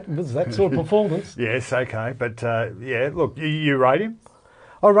 that was that sort of performance. Yes, okay. But, yeah, look, you rate him?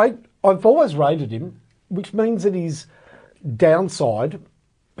 I've always rated him, which means that his downside,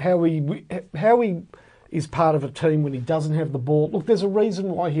 how he is part of a team when he doesn't have the ball. Look, there's a reason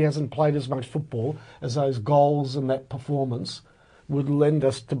why he hasn't played as much football as those goals and that performance would lend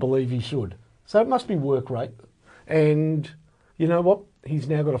us to believe he should. So it must be work rate. And you know what? He's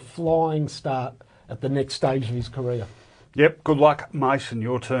now got a flying start at the next stage of his career. Yep, good luck, Mason,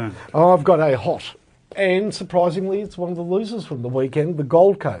 your turn. I've got a hot, and surprisingly, it's one of the losers from the weekend, the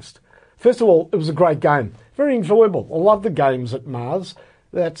Gold Coast. First of all, it was a great game. Very enjoyable. I love the games at Mars.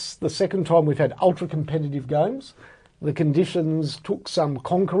 That's the second time we've had ultra-competitive games. The conditions took some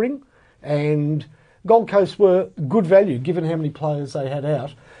conquering, and Gold Coast were good value given how many players they had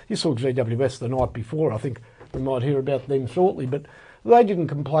out. You saw GWS the night before. I think we might hear about them shortly, but they didn't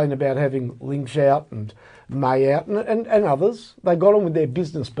complain about having Lynch out and May out and others. They got on with their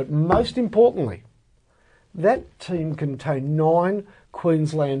business, but most importantly, that team contained 9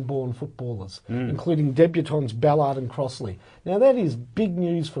 Queensland-born footballers, including debutants Ballard and Crossley. Now, that is big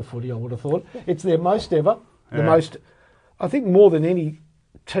news for footy, I would have thought. It's their most ever, the most, I think more than any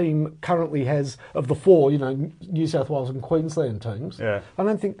team currently has of the 4, New South Wales and Queensland teams. Yeah. I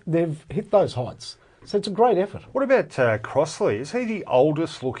don't think they've hit those heights. So it's a great effort. What about Crossley? Is he the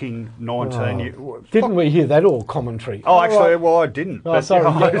oldest looking 19? Didn't we hear that all commentary? Oh, actually, well, I didn't. Oh,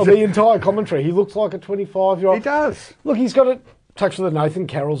 sorry. The entire commentary. He looks like a 25-year-old. He does. Look, he's got a touch of the Nathan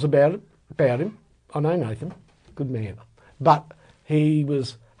Carrolls about him. I know Nathan. Good man. But he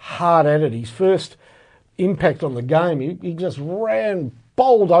was hard at it. His first impact on the game, he just ran,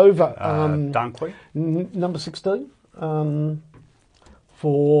 bowled over Dunkley? Number 16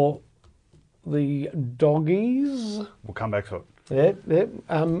 for the Doggies. We'll come back to it.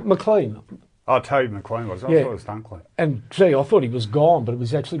 Yeah. McLean. Oh, Toby McLean was. I thought it was Dunkley. And, gee, I thought he was gone, but it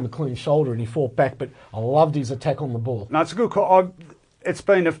was actually McLean's shoulder and he fought back, but I loved his attack on the ball. No, it's a good call. It's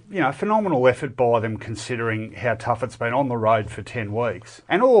been a phenomenal effort by them considering how tough it's been on the road for 10 weeks.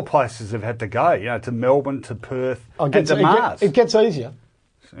 And all the places have had to go, to Melbourne, to Perth, and to Mars. It gets easier.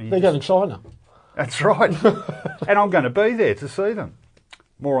 So they're going to China. That's right. And I'm going to be there to see them.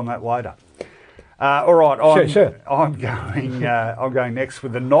 More on that later. All right, Sure. I'm going next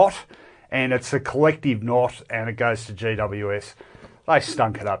with the knot, and it's a collective knot, and it goes to GWS. They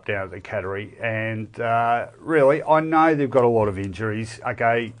stunk it up down at the Cattery, and really, I know they've got a lot of injuries.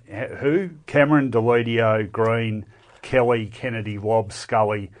 Okay, who? Cameron, Deledio, Green, Kelly, Kennedy, Lobb,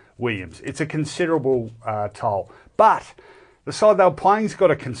 Scully, Williams. It's a considerable toll. But the side they were playing's got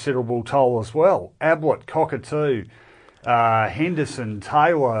a considerable toll as well. Ablett, Cockatoo, Henderson,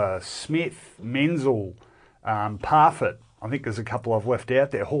 Taylor, Smith, Menzel, Parfitt. I think there's a couple I've left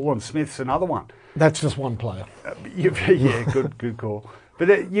out there. Hall and Smith's another one. That's just one player. Yeah, good call.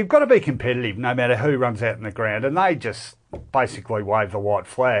 But you've got to be competitive no matter who runs out in the ground, and they just basically wave the white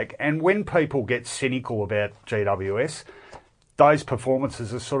flag. And when people get cynical about GWS, those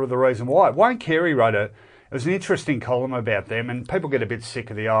performances are sort of the reason why. Wayne Carey wrote it was an interesting column about them, and people get a bit sick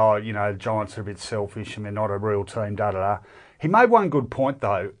of the Giants are a bit selfish and they're not a real team, da-da-da. He made one good point,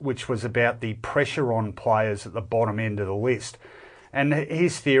 though, which was about the pressure on players at the bottom end of the list. And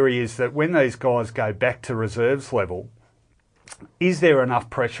his theory is that when these guys go back to reserves level, is there enough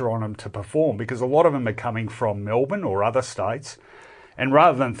pressure on them to perform? Because a lot of them are coming from Melbourne or other states. And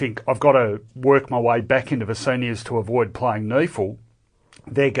rather than think, I've got to work my way back into the seniors to avoid playing NEFL,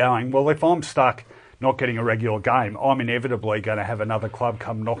 they're going, well, if I'm stuck not getting a regular game, I'm inevitably going to have another club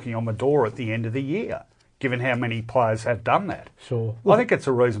come knocking on my door at the end of the year, given how many players have done that. Sure. I think it's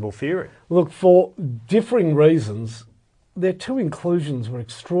a reasonable theory. Look, for differing reasons, their 2 inclusions were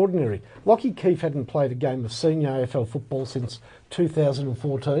extraordinary. Lockie Keefe hadn't played a game of senior AFL football since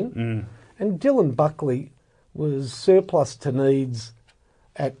 2014. And Dylan Buckley was surplus to needs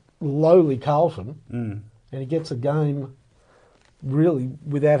at lowly Carlton. And he gets a game really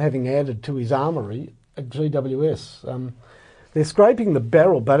without having added to his armoury at GWS. They're scraping the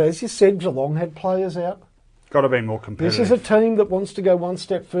barrel, but as you said, Geelong had players out. Got to be more competitive. This is a team that wants to go one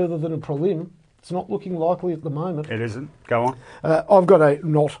step further than a prelim. It's not looking likely at the moment. It isn't. Go on. I've got a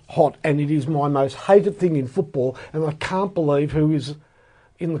not hot, and it is my most hated thing in football, and I can't believe who is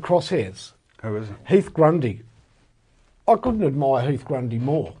in the crosshairs. Who is it? Heath Grundy. I couldn't admire Heath Grundy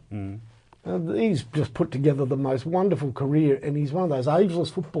more. He's just put together the most wonderful career, and he's one of those ageless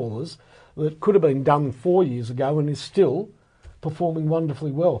footballers that could have been done 4 years ago and is still performing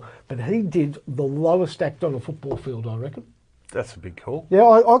wonderfully well. But he did the lowest act on a football field, I reckon. That's a big call. Yeah,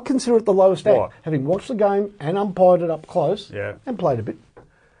 I consider it the lowest Why? act. Having watched the game and umpired it up close and played a bit.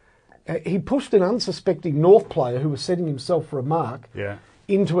 He pushed an unsuspecting North player who was setting himself for a mark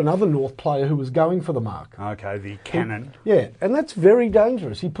into another North player who was going for the mark. Okay, the cannon. And that's very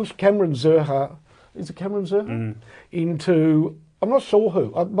dangerous. He pushed Cameron Zurha, is it Cameron Zurha? Into, I'm not sure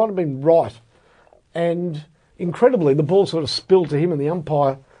who, it might have been Wright. And incredibly, the ball sort of spilled to him and the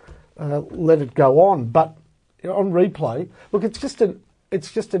umpire let it go on. But on replay, look, it's just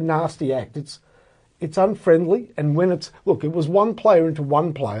a nasty act. It's unfriendly, and when it was one player into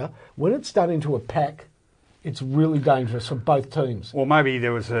one player. When it's done into a pack, it's really dangerous for both teams. Well, maybe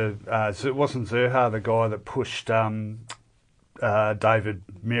there was it wasn't Zurha, the guy that pushed David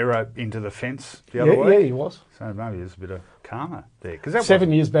Mira into the fence the other week. Yeah, he was. So maybe there's a bit of karma there. 'Cause that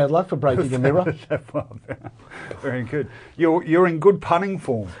 7 years bad luck for breaking a mirror. Very good. You're in good punning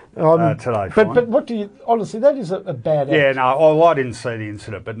form today. But what do you honestly? That is a bad act. Yeah, no, I didn't see the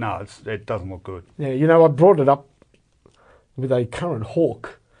incident, but no, it doesn't look good. Yeah, you know, I brought it up with a current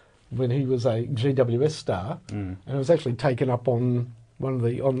Hawk when he was a GWS star, and it was actually taken up on on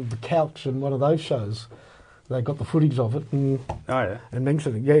the couch in one of those shows. They got the footage of it and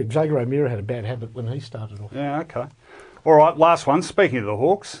mentioned it. Yeah, Jager O'Meara had a bad habit when he started off. Yeah, okay. All right, last one. Speaking of the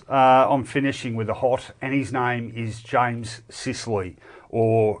Hawks, I'm finishing with a hot, and his name is James Sicily,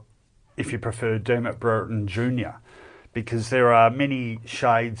 or if you prefer, Dermot Brereton Jr., because there are many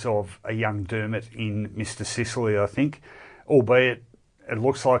shades of a young Dermot in Mr. Sicily, I think, albeit it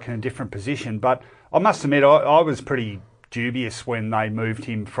looks like in a different position. But I must admit, I was pretty dubious when they moved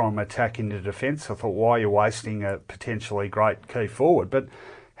him from attack into defence. I thought, why are you wasting a potentially great key forward? But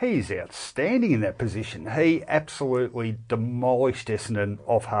he's outstanding in that position. He absolutely demolished Essendon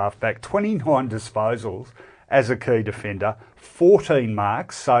off halfback. 29 disposals as a key defender, 14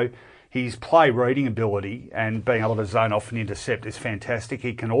 marks. So his play reading ability and being able to zone off and intercept is fantastic.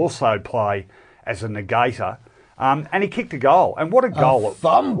 He can also play as a negator. And he kicked a goal. And what a goal.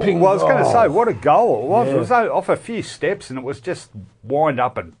 Thumping Well, I was going to say, what a goal it was. Yeah. It was off a few steps and it was just wind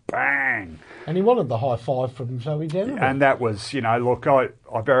up and bang. And he wanted the high five from Joey Denver. And that was, look, I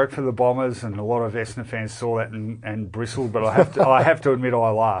barracked for the Bombers and a lot of Essendon fans saw that and bristled, but I have to admit I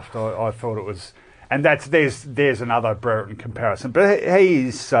laughed. I thought it was... And there's another Brereton comparison. But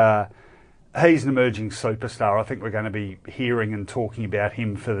he's an emerging superstar. I think we're going to be hearing and talking about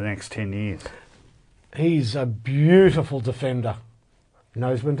him for the next 10 years. He's a beautiful defender.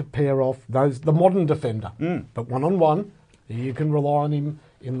 Knows when to pair off. Knows the modern defender. But one-on-one, you can rely on him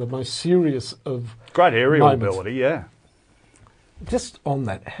in the most serious of great aerial moments. ability, yeah. Just on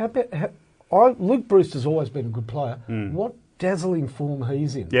that, Luke Brewster's always been a good player. What dazzling form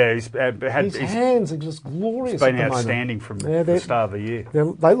he's in. Yeah, his hands are just glorious. He's been at the outstanding moment. from the start of the year.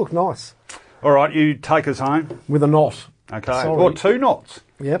 They look nice. All right, you take us home. With a knot. Okay, Sorry. or 2 knots.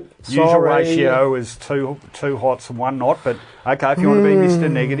 Yep. Usual ratio is two hots and 1 knot, but okay, if you want to be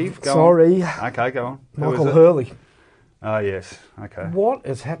Mr. Negative, go on. Okay, go on. Michael Hurley. Oh, yes, okay. What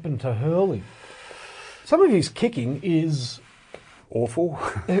has happened to Hurley? Some of his kicking is... awful.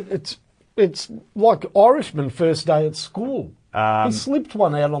 It's like Irishman first day at school. He slipped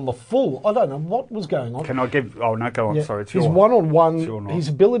one out on the full. I don't know what was going on. Can I give... Oh, no, go on, Yeah, sorry. It's his your one-on-one, his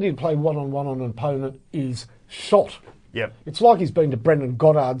ability to play one-on-one on an opponent is shot. Yep. It's like he's been to Brendan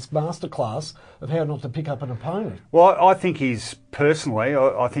Goddard's masterclass of how not to pick up an opponent. Well, I think he's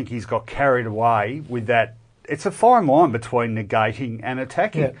got carried away with that. It's a fine line between negating and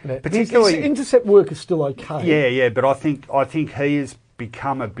attacking. Yeah. Particularly... His intercept work is still okay. Yeah, but I think he has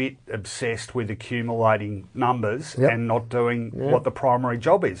become a bit obsessed with accumulating numbers and not doing what the primary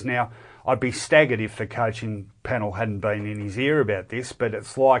job is. Now, I'd be staggered if the coaching panel hadn't been in his ear about this, but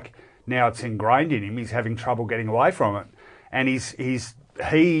it's like now it's ingrained in him. He's having trouble getting away from it. And he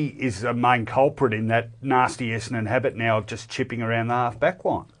is a main culprit in that nasty Essendon habit now of just chipping around the half-back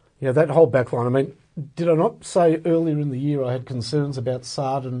line. Yeah, that whole back line. I mean, did I not say earlier in the year I had concerns about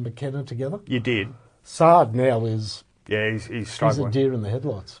Sard and McKenna together? You did. Sard now is... Yeah, he's struggling. He's a deer in the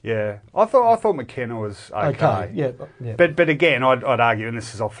headlights. Yeah, I thought McKenna was okay. Yeah. But again, I'd argue, and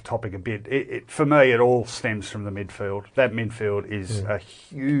this is off topic a bit. For me, it all stems from the midfield. That midfield is a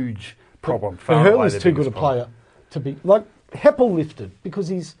huge problem. And Hurley's too good a player to be like Heppel lifted because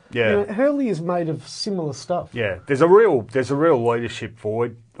he's. Hurley is made of similar stuff. Yeah, there's a real leadership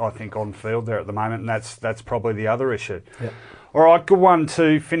void, I think, on field there at the moment, and that's probably the other issue. Yeah. All right, good one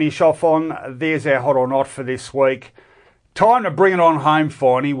to finish off on. There's our hot or not for this week. Time to bring it on home,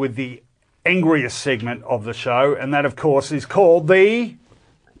 Finey, with the angriest segment of the show, and that, of course, is called the...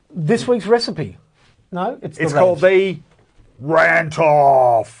 This week's recipe. No, it's called the Rant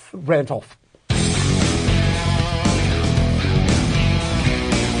Off. Rant Off.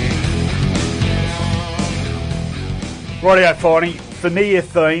 Rightio, Finey. Familiar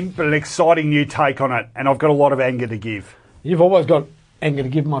theme, but an exciting new take on it, and I've got a lot of anger to give. You've always got anger to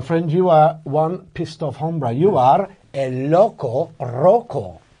give, my friend. You are one pissed off hombre. You are a loco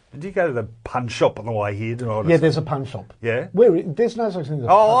roco. Did you go to the pun shop on the way here? Yeah, there's a pun shop. Yeah? There's no such thing as a pun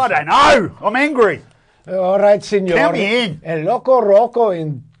shop. I don't know. I'm angry. All right, senor. Count me in. A loco roco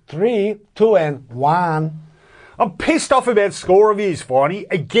in 3, 2, and 1. I'm pissed off about score reviews,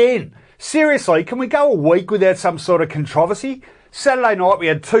 Finey. Again. Seriously, can we go a week without some sort of controversy? Saturday night we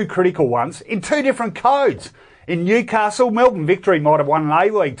had 2 critical ones in 2 different codes. In Newcastle, Melbourne Victory might have won an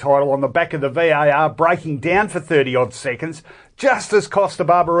A-League title on the back of the VAR breaking down for 30-odd seconds just as Costa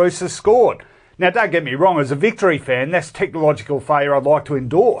Barbarouses scored. Now, don't get me wrong, as a Victory fan, that's technological failure I'd like to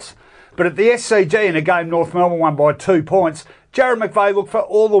endorse. But at the SCG in a game North Melbourne won by 2 points, Jared McVeigh looked for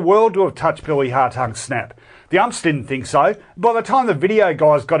all the world to have touched Billy Hartung's snap. The umps didn't think so. By the time the video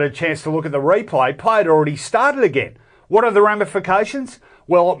guys got a chance to look at the replay, play had already started again. What are the ramifications?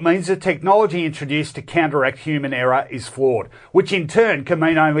 Well, it means the technology introduced to counteract human error is flawed, which in turn can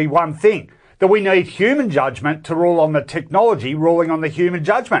mean only one thing, that we need human judgment to rule on the technology ruling on the human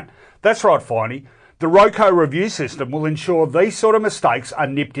judgment. That's right, Finey. The ROCO review system will ensure these sort of mistakes are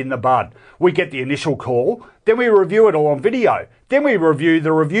nipped in the bud. We get the initial call, then we review it all on video. Then we review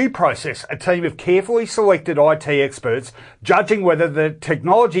the review process, a team of carefully selected IT experts judging whether the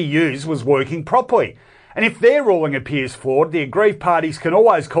technology used was working properly. And if their ruling appears flawed, the aggrieved parties can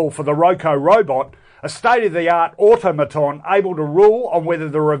always call for the ROCO robot, a state-of-the-art automaton able to rule on whether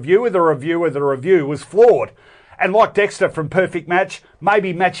the review of the review of the review was flawed. And like Dexter from Perfect Match,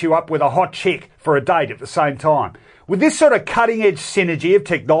 maybe match you up with a hot chick for a date at the same time. With this sort of cutting-edge synergy of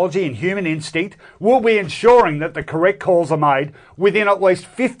technology and human instinct, we'll be ensuring that the correct calls are made within at least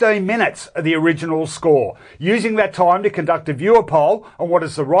 15 minutes of the original score, using that time to conduct a viewer poll on what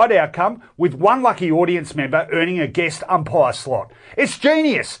is the right outcome, with one lucky audience member earning a guest umpire slot. It's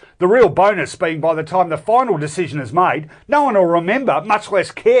genius! The real bonus being by the time the final decision is made, no one will remember, much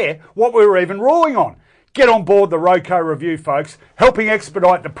less care, what we were even ruling on. Get on board the ROCO review, folks, helping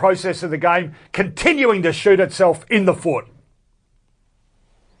expedite the process of the game, continuing to shoot itself in the foot.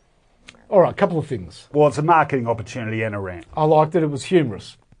 All right, a couple of things. Well, it's a marketing opportunity and a rant. I liked it. It was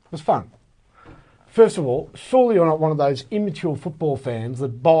humorous. It was fun. First of all, surely you're not one of those immature football fans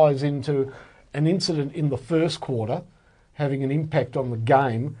that buys into an incident in the first quarter having an impact on the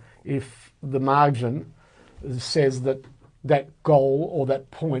game if the margin says that that goal or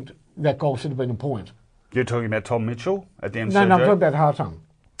that goal should have been a point. You're talking about Tom Mitchell at the MCG? No, I'm talking about Hartung.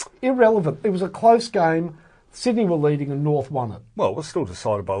 Irrelevant. It was a close game. Sydney were leading and North won it. Well, it was still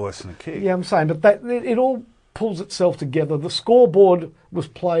decided by less than a kick. Yeah, I'm saying, but it all pulls itself together. The scoreboard was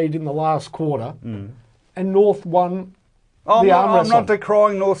played in the last quarter and North won the arm wrestle. I'm not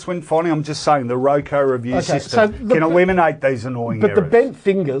decrying North's win finding. I'm just saying the ROCO review system can eliminate these annoying errors. But the bent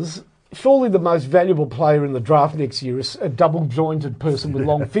fingers, surely the most valuable player in the draft next year is a double-jointed person with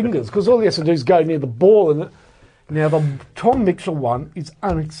long fingers, because all he has to do is go near the ball. And now, the Tom Mitchell one is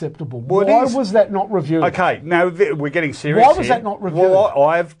unacceptable. Well, why was that not reviewed? Okay, now we're getting serious. Why was that not reviewed? Well,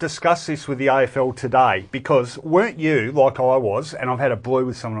 I've discussed this with the AFL today, because weren't you, like I was, and I've had a blue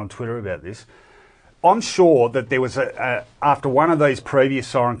with someone on Twitter about this, I'm sure that there was, after one of these previous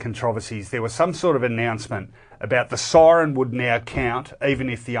siren controversies, there was some sort of announcement about the siren would now count even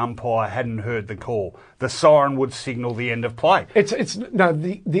if the umpire hadn't heard the call. The siren would signal the end of play. It's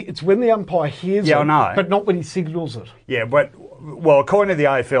when the umpire hears it, I know. But not when he signals it. Yeah, but, well, according to the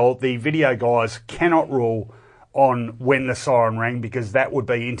AFL, the video guys cannot rule on when the siren rang because that would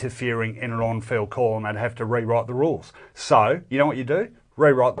be interfering in an on-field call and they'd have to rewrite the rules. So, you know what you do?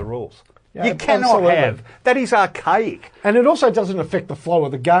 Rewrite the rules. Yeah, you cannot have. That is archaic. And it also doesn't affect the flow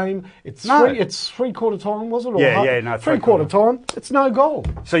of the game. It's three-quarter time, was it? Or three-quarter time. It's no goal.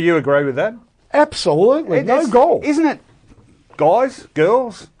 So you agree with that? Absolutely. No goal. Isn't it guys,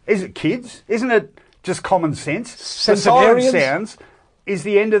 girls? Is it kids? Isn't it just common sense? The siren sounds is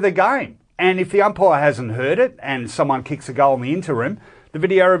the end of the game. And if the umpire hasn't heard it and someone kicks a goal in the interim, the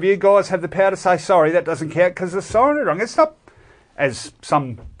video review guys have the power to say, sorry, that doesn't count because the siren is wrong. It's not... As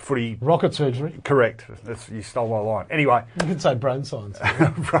some footy... Rocket surgery. Correct. You stole my line. Anyway. You could say brain science.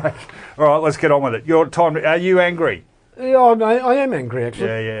 Right. All right, let's get on with it. Your time. Are you angry? Yeah, I am angry,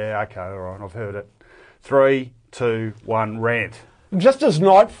 actually. Yeah. Okay, all right. I've heard it. 3, 2, 1, rant. Just as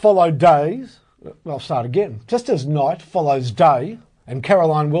night followed days... Well, I'll start again. Just as night follows day and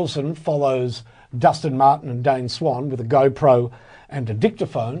Caroline Wilson follows Dustin Martin and Dane Swan with a GoPro and a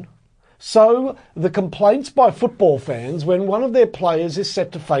dictaphone... So, the complaints by football fans when one of their players is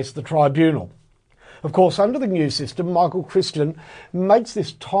set to face the tribunal. Of course, under the new system, Michael Christian makes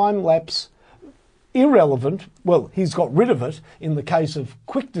this time lapse irrelevant. Well, he's got rid of it in the case of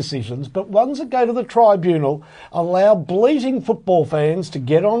quick decisions, but ones that go to the tribunal allow bleating football fans to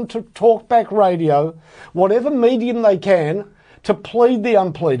get on to talkback radio, whatever medium they can, to plead the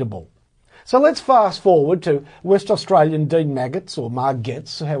unpleadable. So let's fast forward to West Australian Dean Maggots, or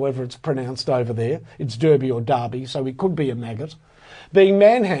Margetts, however it's pronounced over there. It's Derby or Derby, so he could be a maggot, being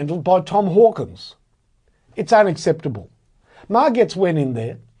manhandled by Tom Hawkins. It's unacceptable. Margetts went in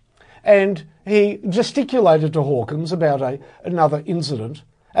there and he gesticulated to Hawkins about another incident,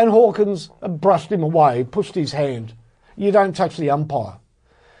 and Hawkins brushed him away, pushed his hand. You don't touch the umpire.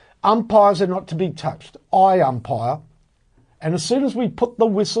 Umpires are not to be touched. I umpire, And as soon as we put the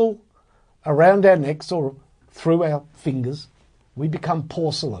whistle around our necks or through our fingers, we become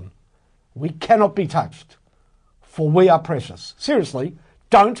porcelain. We cannot be touched, for we are precious. Seriously,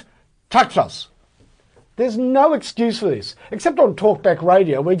 don't touch us. There's no excuse for this, except on Talkback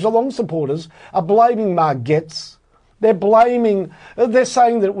Radio, where Geelong supporters are blaming Mark Getz. They're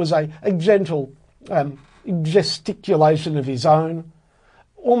saying that it was a gentle gesticulation of his own,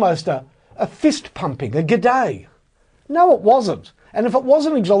 almost a fist pumping, a g'day. No, it wasn't. And if it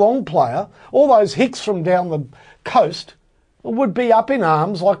wasn't a Geelong player, all those hicks from down the coast would be up in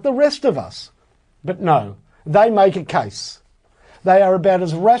arms like the rest of us. But no, they make a case. They are about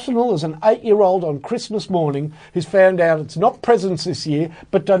as rational as an 8-year-old on Christmas morning who's found out it's not presents this year,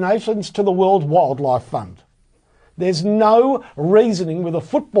 but donations to the World Wildlife Fund. There's no reasoning with a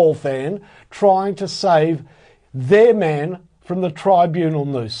football fan trying to save their man from the tribunal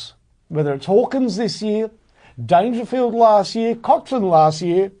noose. Whether it's Hawkins this year, Dangerfield last year, Coxon last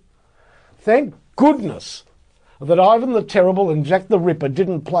year. Thank goodness that Ivan the Terrible and Jack the Ripper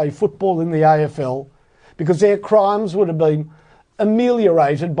didn't play football in the AFL, because their crimes would have been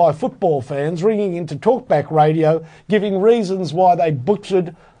ameliorated by football fans ringing into Talkback Radio, giving reasons why they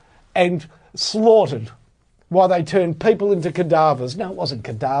butchered and slaughtered, why they turned people into cadavers. No, it wasn't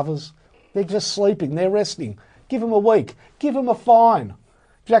cadavers. They're just sleeping. They're resting. Give them a week. Give them a fine.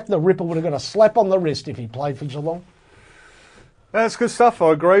 Jack the Ripper would have got a slap on the wrist if he played for Geelong. That's good stuff.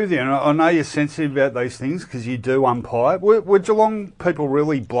 I agree with you. And I know you're sensitive about these things because you do umpire. Were Geelong people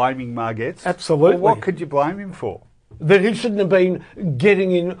really blaming Margetts? Absolutely. Well, what could you blame him for? That he shouldn't have been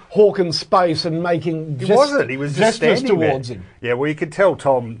getting in Hawkins' space and making He wasn't. He was just gestures standing towards there. him. Yeah, well, you could tell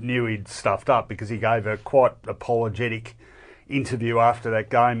Tom knew he'd stuffed up because he gave a quite apologetic interview after that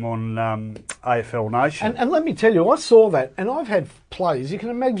game on AFL Nation. And let me tell you, I saw that, and I've had players, you can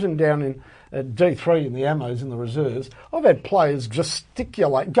imagine down in D3 in the Ammos in the reserves, I've had players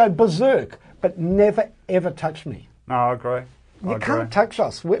gesticulate, go berserk, but never ever touch me. No, I agree. You can't touch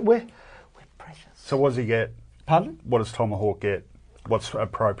us. We're precious. So what does he get? Pardon? What does Tomahawk get? What's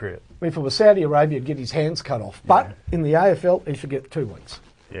appropriate? If it was Saudi Arabia, he'd get his hands cut off. But in the AFL, he should get 2 weeks.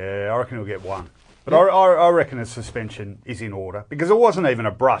 Yeah, I reckon he'll get 1. But I reckon a suspension is in order because it wasn't even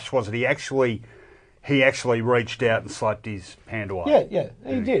a brush, was it? He actually reached out and slapped his hand away. Yeah,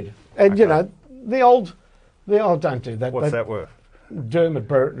 he did. And you know, the old, don't do that. What's that worth? Dermot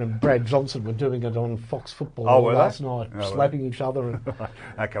Burton and Brad Johnson were doing it on Fox Football last night, slapping each other. And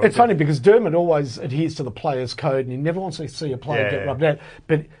okay, it's funny because Dermot always adheres to the player's code and he never wants to see a player get rubbed out.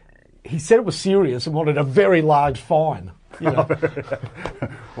 But he said it was serious and wanted a very large fine. You know.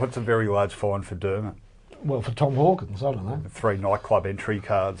 What's a very large fine for Dermot? Well, for Tom Hawkins, I don't know. 3 nightclub entry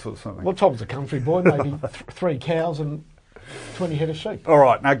cards or something. Well, Tom's a country boy, maybe 3 cows and 20 head of sheep. All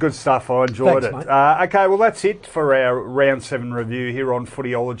right, no, good stuff. I enjoyed Thanks, it. Mate. Okay, well, that's it for our Round 7 review here on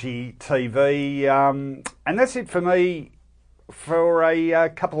Footyology TV. And that's it for me for a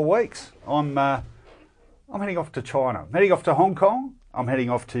couple of weeks. I'm heading off to China. I'm heading off to Hong Kong. I'm heading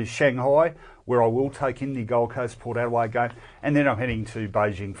off to Shanghai, where I will take in the Gold Coast Port Adelaide game. And then I'm heading to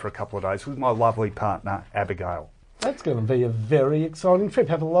Beijing for a couple of days with my lovely partner, Abigail. That's going to be a very exciting trip.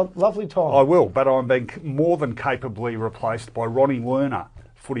 Have a lovely time. I will, but I'm being more than capably replaced by Ronnie Lerner,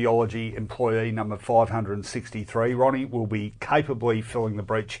 Footyology employee number 563. Ronnie will be capably filling the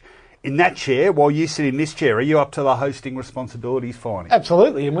breach in that chair while you sit in this chair. Are you up to the hosting responsibilities, Finey?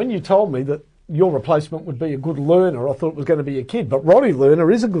 Absolutely. And when you told me that your replacement would be a good learner, I thought it was going to be a kid. But Ronnie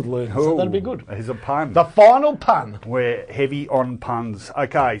Lerner is a good learner, so that'll be good. Here's a pun. The final pun. We're heavy on puns.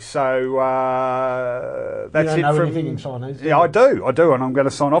 Okay, so that's you don't it know from... anything in Chinese, Yeah, I do, and I'm going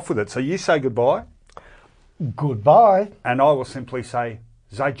to sign off with it. So you say goodbye. Goodbye. And I will simply say,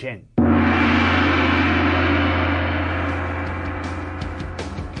 再见.